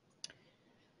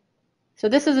 So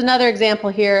this is another example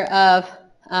here of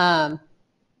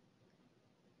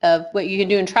what you can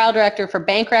do in trial director for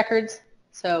bank records.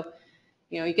 So,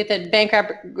 you know, you get the bank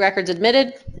records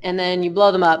admitted, and then you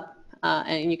blow them up.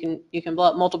 And you can blow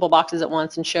up multiple boxes at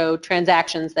once and show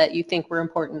transactions that you think were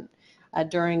important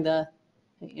during the,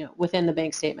 you know, within the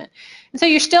bank statement. And so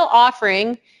you're still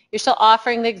offering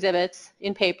the exhibits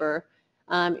in paper.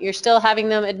 You're still having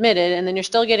them admitted, and then you're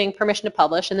still getting permission to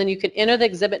publish. And then you can enter the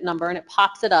exhibit number, and it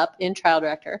pops it up in trial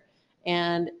director,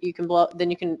 and you can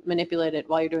then you can manipulate it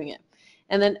while you're doing it.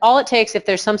 And then all it takes, if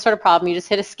there's some sort of problem, you just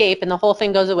hit escape, and the whole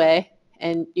thing goes away.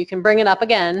 And you can bring it up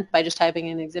again by just typing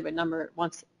in the exhibit number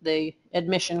once the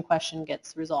admission question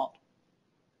gets resolved.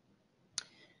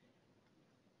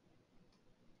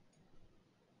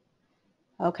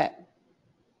 Okay.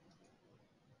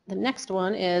 The next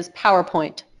one is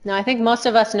PowerPoint. Now, I think most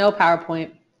of us know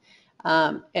PowerPoint.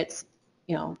 It's,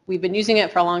 you know, we've been using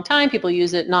it for a long time. People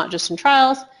use it not just in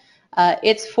trials.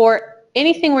 It's for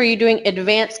anything where you're doing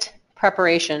advanced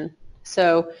preparation.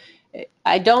 So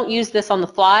I don't use this on the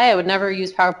fly. I would never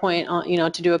use PowerPoint on, you know,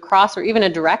 to do a cross or even a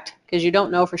direct, because you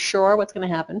don't know for sure what's going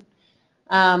to happen.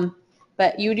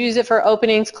 But you would use it for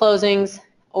openings, closings,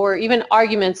 or even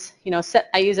arguments. You know,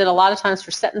 I use it a lot of times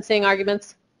for sentencing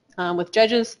arguments with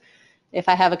judges if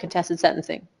I have a contested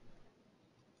sentencing.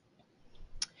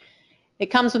 It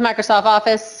comes with Microsoft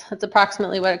Office. That's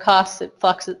approximately what it costs. It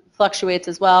fluctuates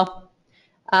as well.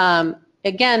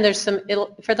 Again, there's some,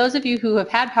 for those of you who have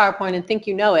had PowerPoint and think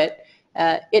you know it,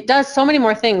 it does so many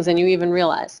more things than you even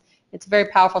realize. It's a very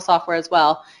powerful software as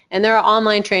well. And there are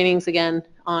online trainings, again,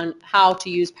 on how to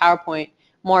use PowerPoint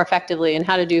more effectively and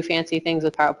how to do fancy things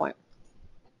with PowerPoint.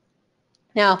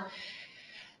 Now,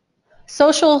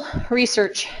 social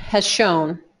research has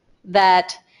shown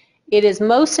that it is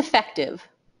most effective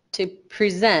to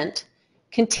present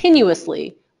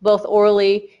continuously, both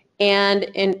orally and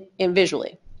in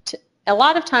visually. A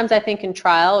lot of times I think in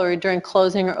trial or during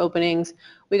closing or openings,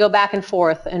 we go back and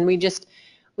forth and we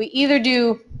either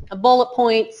do bullet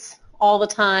points all the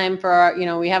time for our,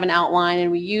 we have an outline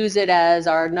and we use it as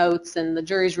our notes and the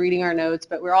jury's reading our notes,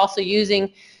 but we're also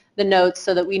using the notes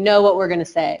so that we know what we're going to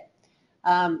say.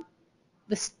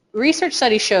 The research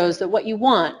study shows that what you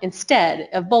want instead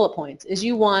of bullet points is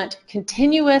you want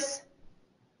continuous,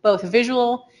 both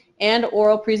visual and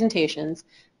oral presentations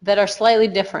that are slightly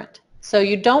different. So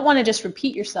you don't want to just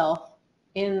repeat yourself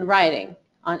in writing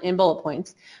in bullet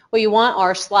points. What you want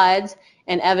are slides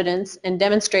and evidence and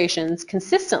demonstrations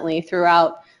consistently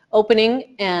throughout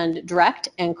opening and direct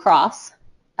and cross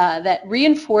that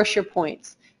reinforce your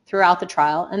points throughout the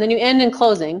trial, and then you end in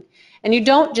closing. And you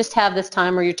don't just have this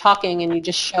time where you're talking and you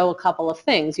just show a couple of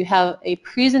things. You have a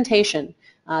presentation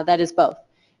that is both.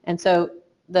 And so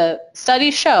the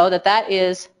studies show that that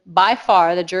is by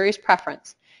far the jury's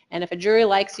preference. And if a jury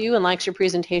likes you and likes your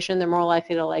presentation, they're more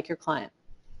likely to like your client.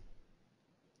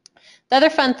 The other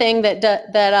fun thing that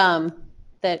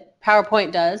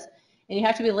PowerPoint does, and you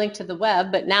have to be linked to the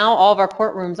web, but now all of our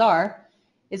courtrooms are,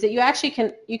 is that you actually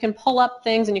can pull up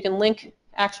things and you can link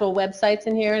actual websites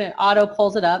in here and it auto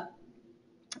pulls it up.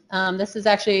 This is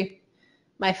actually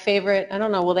my favorite. I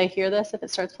don't know, will they hear this if it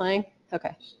starts playing?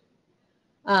 Okay.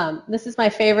 This is my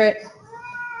favorite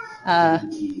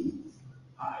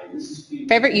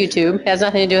YouTube. It has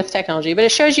nothing to do with technology, but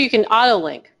it shows you can auto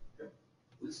link.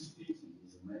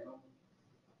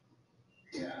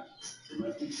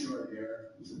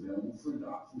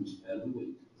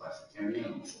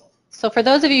 So for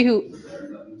those of you who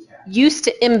used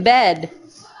to embed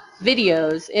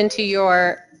videos into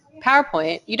your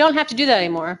PowerPoint, you don't have to do that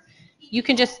anymore. You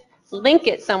can just link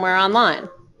it somewhere online,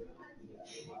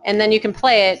 and then you can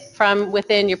play it from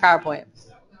within your PowerPoint.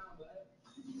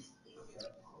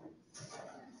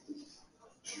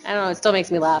 I don't know, it still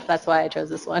makes me laugh. That's why I chose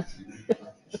this one.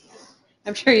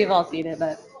 I'm sure you've all seen it,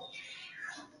 but.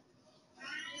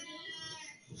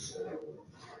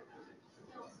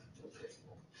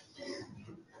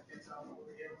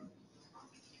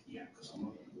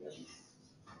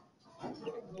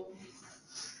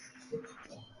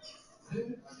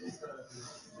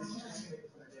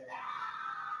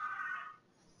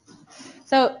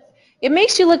 So it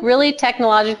makes you look really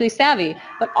technologically savvy,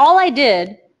 but all I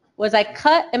did was I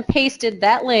cut and pasted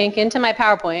that link into my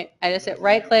PowerPoint. I just hit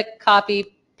right click,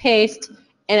 copy, paste,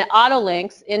 and it auto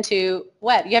links into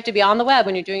web. You have to be on the web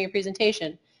when you're doing your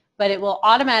presentation, but it will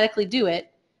automatically do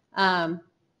it. Now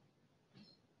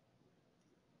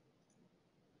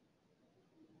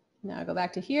I go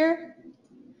back to here,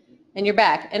 and you're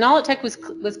back. And all it took was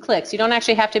clicks. You don't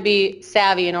actually have to be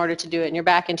savvy in order to do it, and you're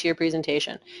back into your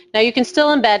presentation. Now you can still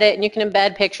embed it, and you can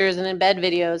embed pictures and embed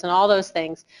videos and all those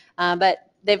things, but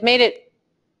they've made it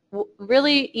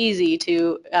really easy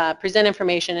to present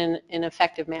information in an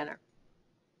effective manner.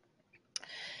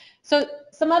 So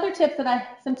some other tips that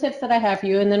I have for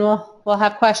you, and then we'll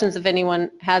have questions if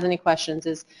anyone has any questions.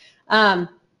 Is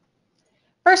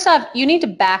first off, you need to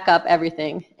back up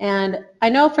everything. And I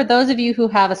know for those of you who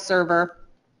have a server,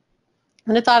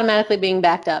 and it's automatically being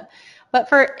backed up, but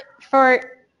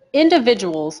for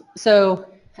individuals, so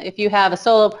if you have a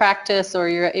solo practice or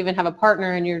you even have a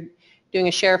partner and you're doing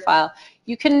a share file,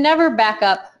 you can never back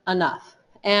up enough.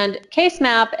 And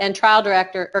CaseMap and Trial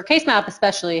Director, or CaseMap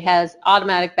especially, has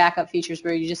automatic backup features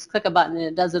where you just click a button and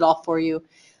it does it all for you.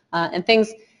 And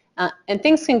things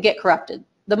can get corrupted.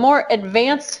 The more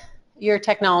advanced your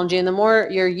technology and the more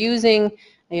you're using,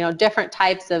 different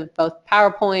types of both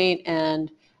PowerPoint and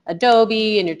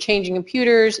Adobe, and you're changing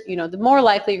computers, the more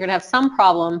likely you're going to have some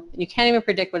problem, and you can't even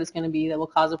predict what it's going to be that will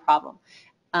cause a problem.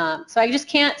 So I just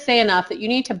can't say enough that you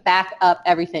need to back up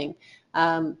everything.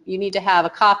 You need to have a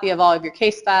copy of all of your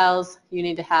case files, you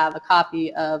need to have a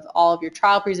copy of all of your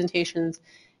trial presentations,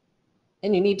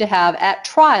 and you need to have, at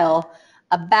trial,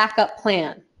 a backup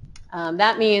plan.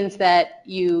 That means that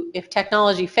if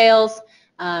technology fails,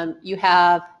 you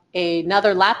have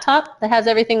another laptop that has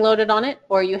everything loaded on it,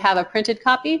 or you have a printed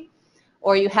copy,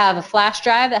 or you have a flash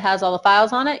drive that has all the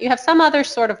files on it. You have some other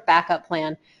sort of backup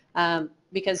plan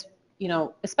because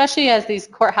especially as these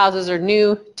courthouses are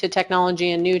new to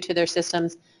technology and new to their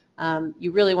systems,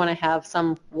 you really want to have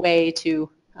some way to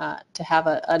have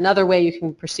another way you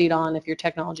can proceed on if your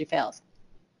technology fails.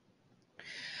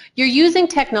 You're using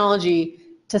technology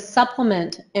to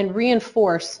supplement and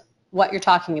reinforce what you're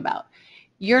talking about.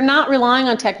 You're not relying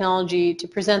on technology to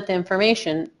present the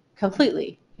information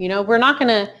completely. We're not going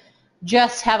to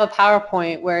just have a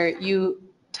PowerPoint where you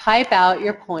type out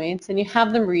your points and you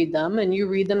have them read them and you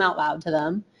read them out loud to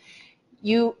them.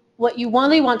 What you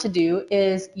really want to do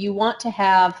is you want to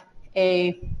have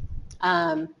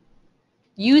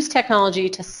use technology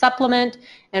to supplement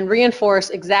and reinforce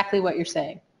exactly what you're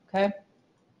saying, okay?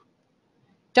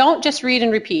 Don't just read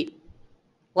and repeat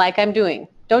like I'm doing.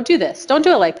 Don't do this. Don't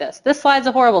do it like this. This slide's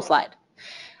a horrible slide.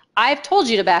 I've told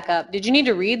you to back up. Did you need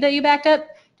to read that you backed up?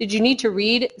 Did you need to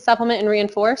read, supplement, and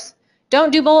reinforce?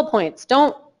 Don't do bullet points.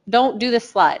 Don't do this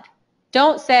slide.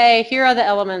 Don't say, here are the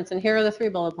elements and here are the 3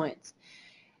 bullet points.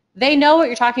 They know what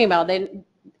you're talking about,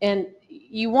 and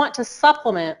you want to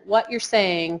supplement what you're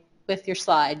saying with your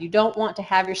slide. You don't want to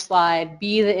have your slide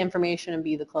be the information and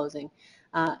be the closing.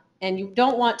 And you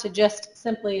don't want to just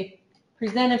simply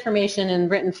present information in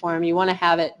written form. You want to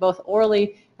have it both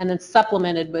orally and then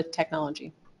supplemented with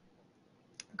technology.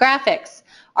 Graphics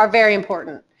are very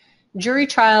important. Jury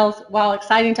trials, while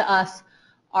exciting to us,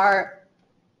 are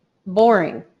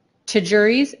boring to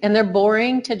juries and they're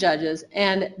boring to judges,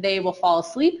 and they will fall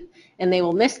asleep and they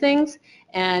will miss things,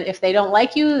 and if they don't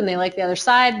like you and they like the other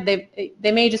side,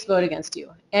 they may just vote against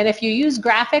you. And if you use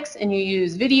graphics and you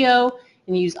use video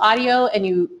and you use audio and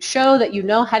you show that you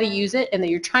know how to use it and that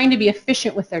you're trying to be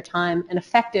efficient with their time and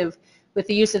effective with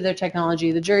the use of their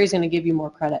technology, the jury's going to give you more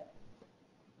credit.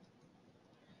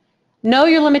 Know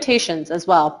your limitations as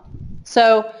well.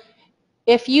 So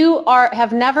if you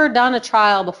have never done a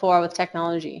trial before with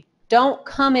technology, don't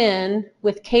come in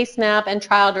with CaseMap and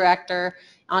Trial Director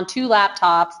on 2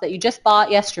 laptops that you just bought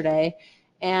yesterday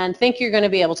and think you're going to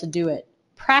be able to do it.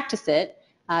 Practice it.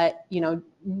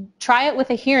 Try it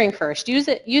with a hearing first. Use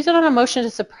it on a motion to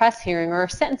suppress hearing or a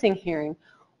sentencing hearing,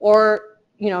 or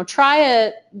do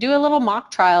a little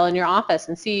mock trial in your office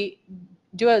and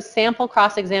do a sample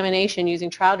cross-examination using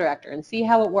Trial Director and see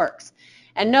how it works,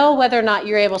 and know whether or not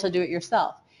you're able to do it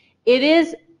yourself. It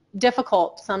is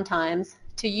difficult sometimes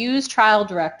to use Trial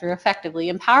Director effectively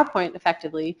and PowerPoint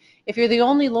effectively if you're the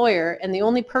only lawyer and the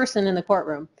only person in the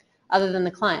courtroom other than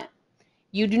the client.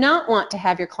 You do not want to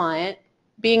have your client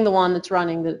being the one that's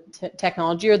running the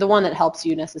technology or the one that helps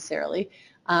you necessarily.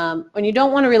 When you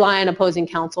don't want to rely on opposing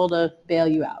counsel to bail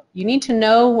you out. You need to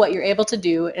know what you're able to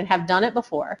do and have done it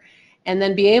before, and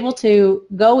then be able to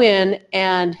go in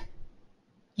and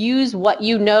use what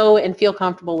you know and feel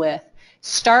comfortable with.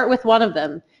 Start with one of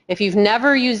them. If you've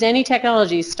never used any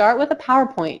technology, start with a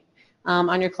PowerPoint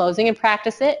on your closing and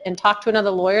practice it, and talk to another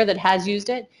lawyer that has used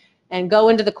it, and go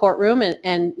into the courtroom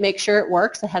and make sure it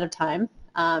works ahead of time,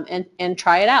 and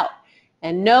try it out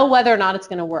and know whether or not it's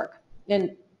going to work.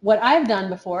 And what I've done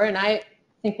before, and I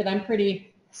think that I'm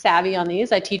pretty savvy on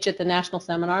these, I teach at the national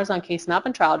seminars on CaseMap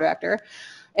and Trial Director.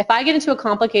 If I get into a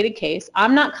complicated case,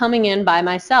 I'm not coming in by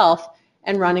myself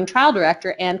and running Trial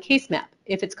Director and CaseMap.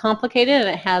 If it's complicated and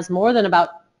it has more than about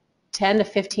 10 to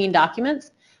 15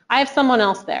 documents, I have someone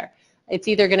else there. It's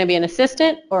either going to be an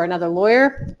assistant or another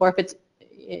lawyer, or if it's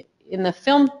in the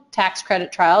film tax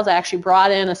credit trials, I actually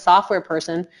brought in a software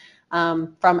person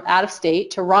from out of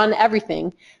state to run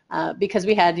everything because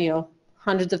we had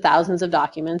hundreds of thousands of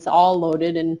documents all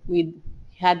loaded, and we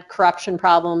had corruption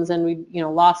problems, and we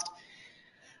lost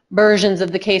versions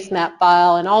of the CaseMap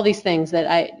file and all these things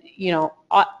that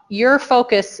your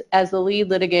focus as the lead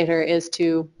litigator is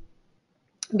to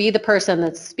be the person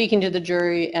that's speaking to the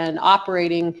jury and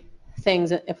operating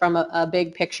things from a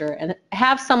big picture, and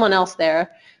have someone else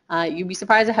there. You'd be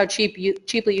surprised at how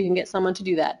cheaply you can get someone to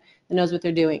do that knows what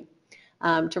they're doing,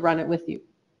 to run it with you,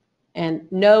 and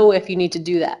know if you need to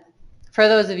do that. For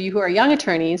those of you who are young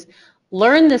attorneys,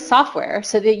 learn this software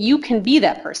so that you can be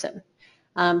that person,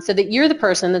 so that you're the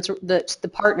person that the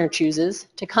partner chooses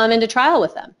to come into trial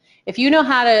with them. If you know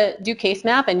how to do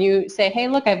CaseMap and you say, hey,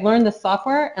 look, I've learned this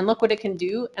software and look what it can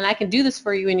do, and I can do this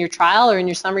for you in your trial or in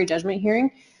your summary judgment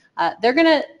hearing,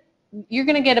 you're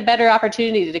going to get a better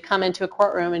opportunity to come into a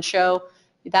courtroom and show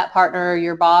that partner or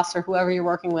your boss or whoever you're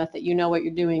working with that you know what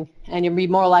you're doing, and you'll be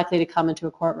more likely to come into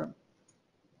a courtroom.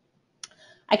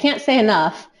 I can't say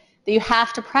enough that you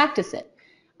have to practice it.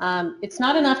 It's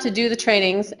not enough to do the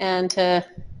trainings and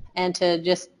to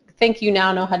just think you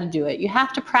now know how to do it. You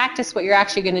have to practice what you're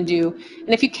actually going to do, and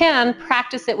if you can,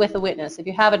 practice it with a witness. If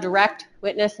you have a direct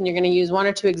witness and you're going to use 1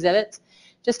 or 2 exhibits,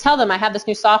 just tell them, I have this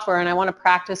new software and I want to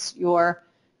practice your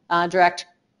direct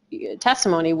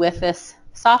testimony with this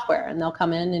software, and they'll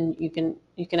come in and you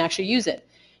can actually use it.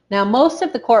 Now, most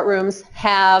of the courtrooms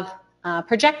have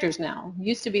projectors now. It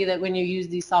used to be that when you use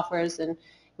these softwares and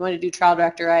you want to do Trial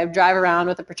Director, I drive around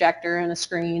with a projector and a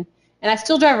screen, and I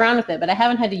still drive around with it, but I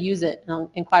haven't had to use it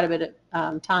in quite a bit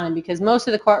of time, because most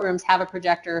of the courtrooms have a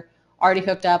projector already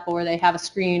hooked up, or they have a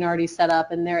screen already set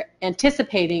up, and they're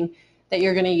anticipating that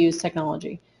you're going to use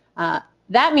technology.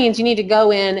 That means you need to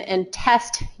go in and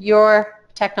test your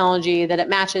technology that it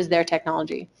matches their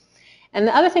technology. And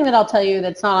the other thing that I'll tell you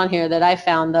that's not on here that I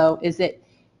found, though, is that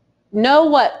know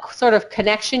what sort of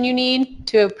connection you need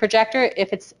to a projector.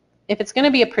 If it's going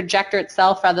to be a projector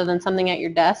itself rather than something at your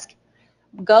desk,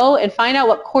 go and find out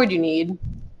what cord you need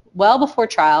well before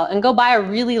trial and go buy a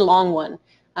really long one,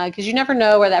 because you never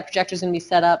know where that projector is going to be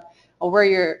set up or where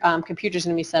your computer is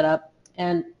going to be set up.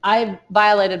 And I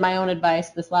violated my own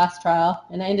advice this last trial,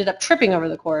 and I ended up tripping over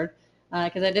the cord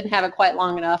because I didn't have it quite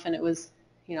long enough, and it was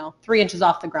 3 inches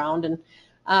off the ground.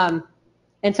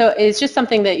 And so it's just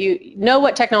something that you know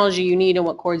what technology you need and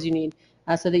what cords you need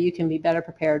so that you can be better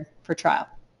prepared for trial.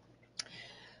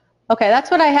 Okay,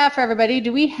 that's what I have for everybody.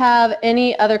 Do we have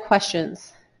any other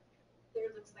questions? There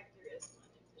looks like there is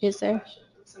one. Is there? Question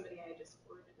from somebody I just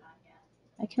forwarded on yet.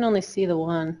 I can only see the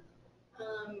one.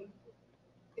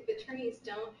 If attorneys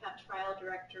don't have trial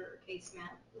director or case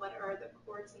map, what are the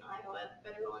courts in Iowa,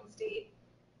 federal and state,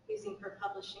 using for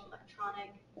publishing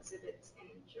electronic exhibits and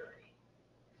jury?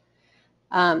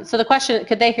 So the question,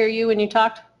 could they hear you when you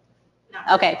talked? No.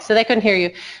 Okay, so they couldn't hear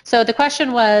you. So the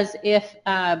question was, if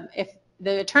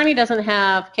the attorney doesn't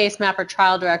have case map or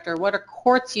trial director, what are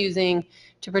courts using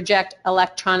to project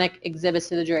electronic exhibits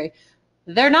to the jury?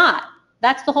 They're not.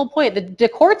 That's the whole point. The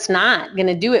court's not going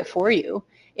to do it for you.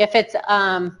 If it's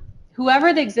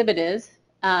whoever the exhibit is,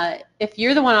 if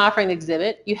you're the one offering the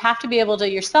exhibit, you have to be able to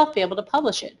yourself be able to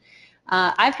publish it.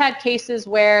 I've had cases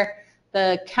where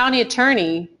the county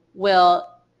attorney will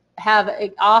have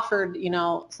offered,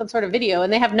 some sort of video,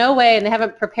 and they have no way, and they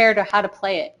haven't prepared how to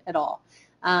play it at all.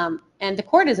 And the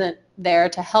court isn't there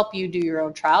to help you do your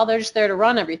own trial. They're just there to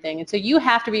run everything. And so you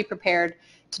have to be prepared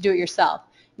to do it yourself.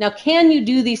 Now, can you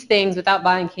do these things without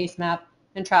buying case map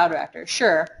and trial director?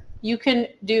 Sure. You can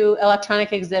do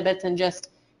electronic exhibits and just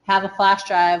have a flash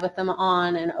drive with them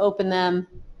on and open them,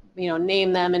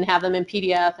 name them and have them in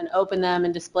PDF and open them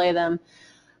and display them.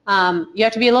 You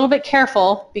have to be a little bit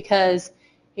careful because,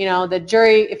 the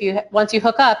jury, once you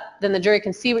hook up, then the jury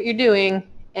can see what you're doing,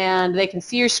 and they can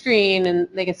see your screen, and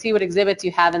they can see what exhibits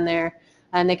you have in there,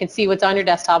 and they can see what's on your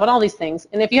desktop and all these things.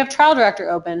 And if you have trial director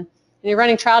open and you're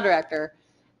running trial director,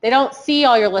 they don't see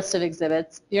all your list of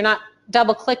exhibits. You're not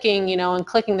double clicking, and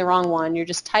clicking the wrong one. You're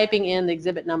just typing in the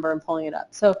exhibit number and pulling it up.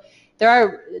 So there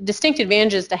are distinct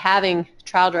advantages to having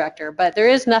trial director, but there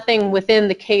is nothing within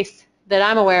the case that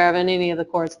I'm aware of in any of the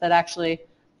courts that actually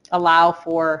allow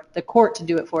for the court to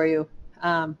do it for you.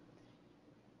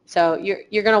 So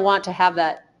you're going to want to have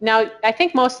that. Now, I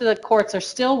think most of the courts are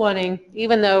still wanting,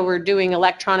 even though we're doing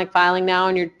electronic filing now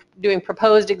and you're doing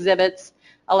proposed exhibits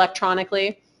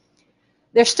electronically,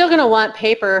 they're still going to want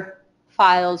paper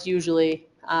files usually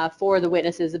for the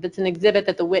witnesses. If it's an exhibit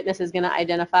that the witness is going to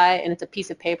identify and it's a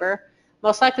piece of paper,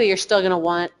 most likely you're still going to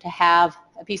want to have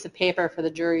a piece of paper for the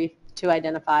jury to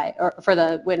identify, or for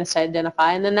the witness to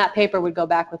identify, and then that paper would go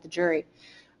back with the jury.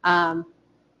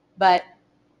 But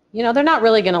they're not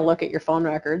really going to look at your phone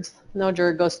records. No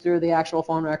juror goes through the actual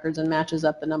phone records and matches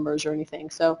up the numbers or anything.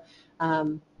 So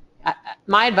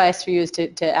my advice for you is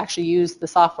to actually use the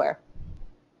software.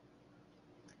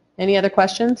 Any other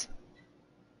questions?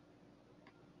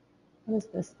 What is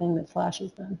this thing that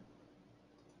flashes then?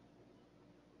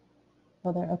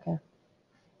 Oh, there, okay.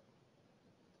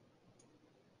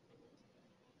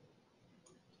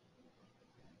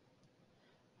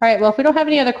 All right, well, if we don't have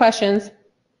any other questions,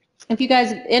 if you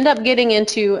guys end up getting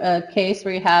into a case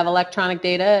where you have electronic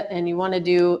data and you want to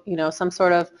do, some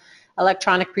sort of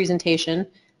electronic presentation,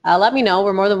 let me know.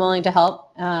 We're more than willing to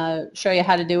help show you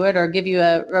how to do it or give you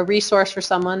a resource for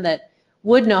someone that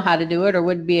would know how to do it or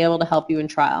would be able to help you in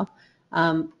trial.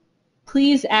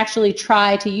 Please actually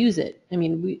try to use it. I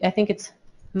mean, I think it's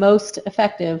most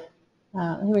effective.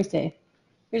 Let me see.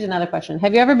 Here's another question.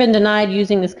 Have you ever been denied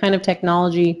using this kind of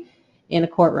technology in a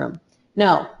courtroom?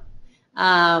 No.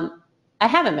 I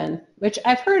haven't been, which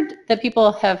I've heard that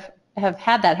people have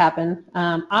had that happen.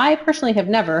 I personally have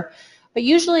never, but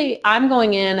usually I'm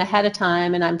going in ahead of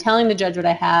time and I'm telling the judge what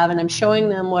I have and I'm showing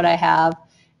them what I have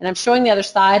and I'm showing the other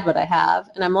side what I have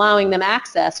and I'm allowing them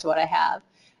access to what I have.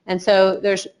 And so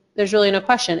there's really no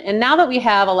question. And now that we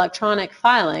have electronic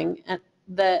filing,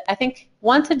 I think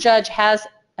once a judge has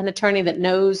an attorney that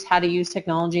knows how to use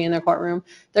technology in their courtroom,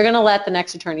 they're going to let the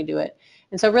next attorney do it.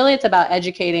 And so really it's about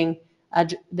educating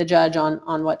the judge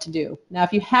on what to do. Now,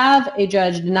 if you have a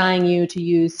judge denying you to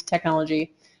use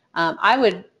technology, I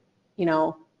would,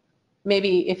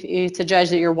 maybe if it's a judge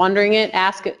that you're wondering it,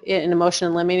 ask it in a motion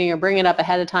in limine or bring it up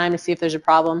ahead of time to see if there's a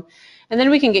problem. And then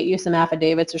we can get you some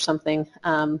affidavits or something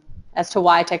as to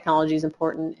why technology is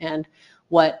important and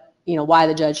what why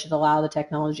the judge should allow the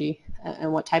technology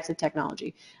and what types of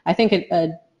technology. I think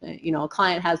a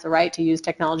client has the right to use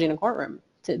technology in a courtroom.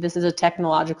 This is a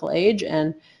technological age,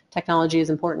 and technology is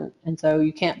important, and so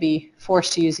you can't be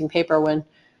forced to using paper when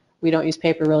we don't use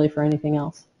paper really for anything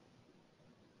else.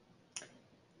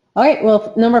 All right,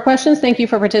 well, no more questions. Thank you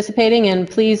for participating, and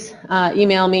please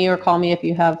email me or call me if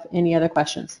you have any other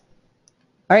questions.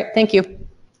 All right, thank you.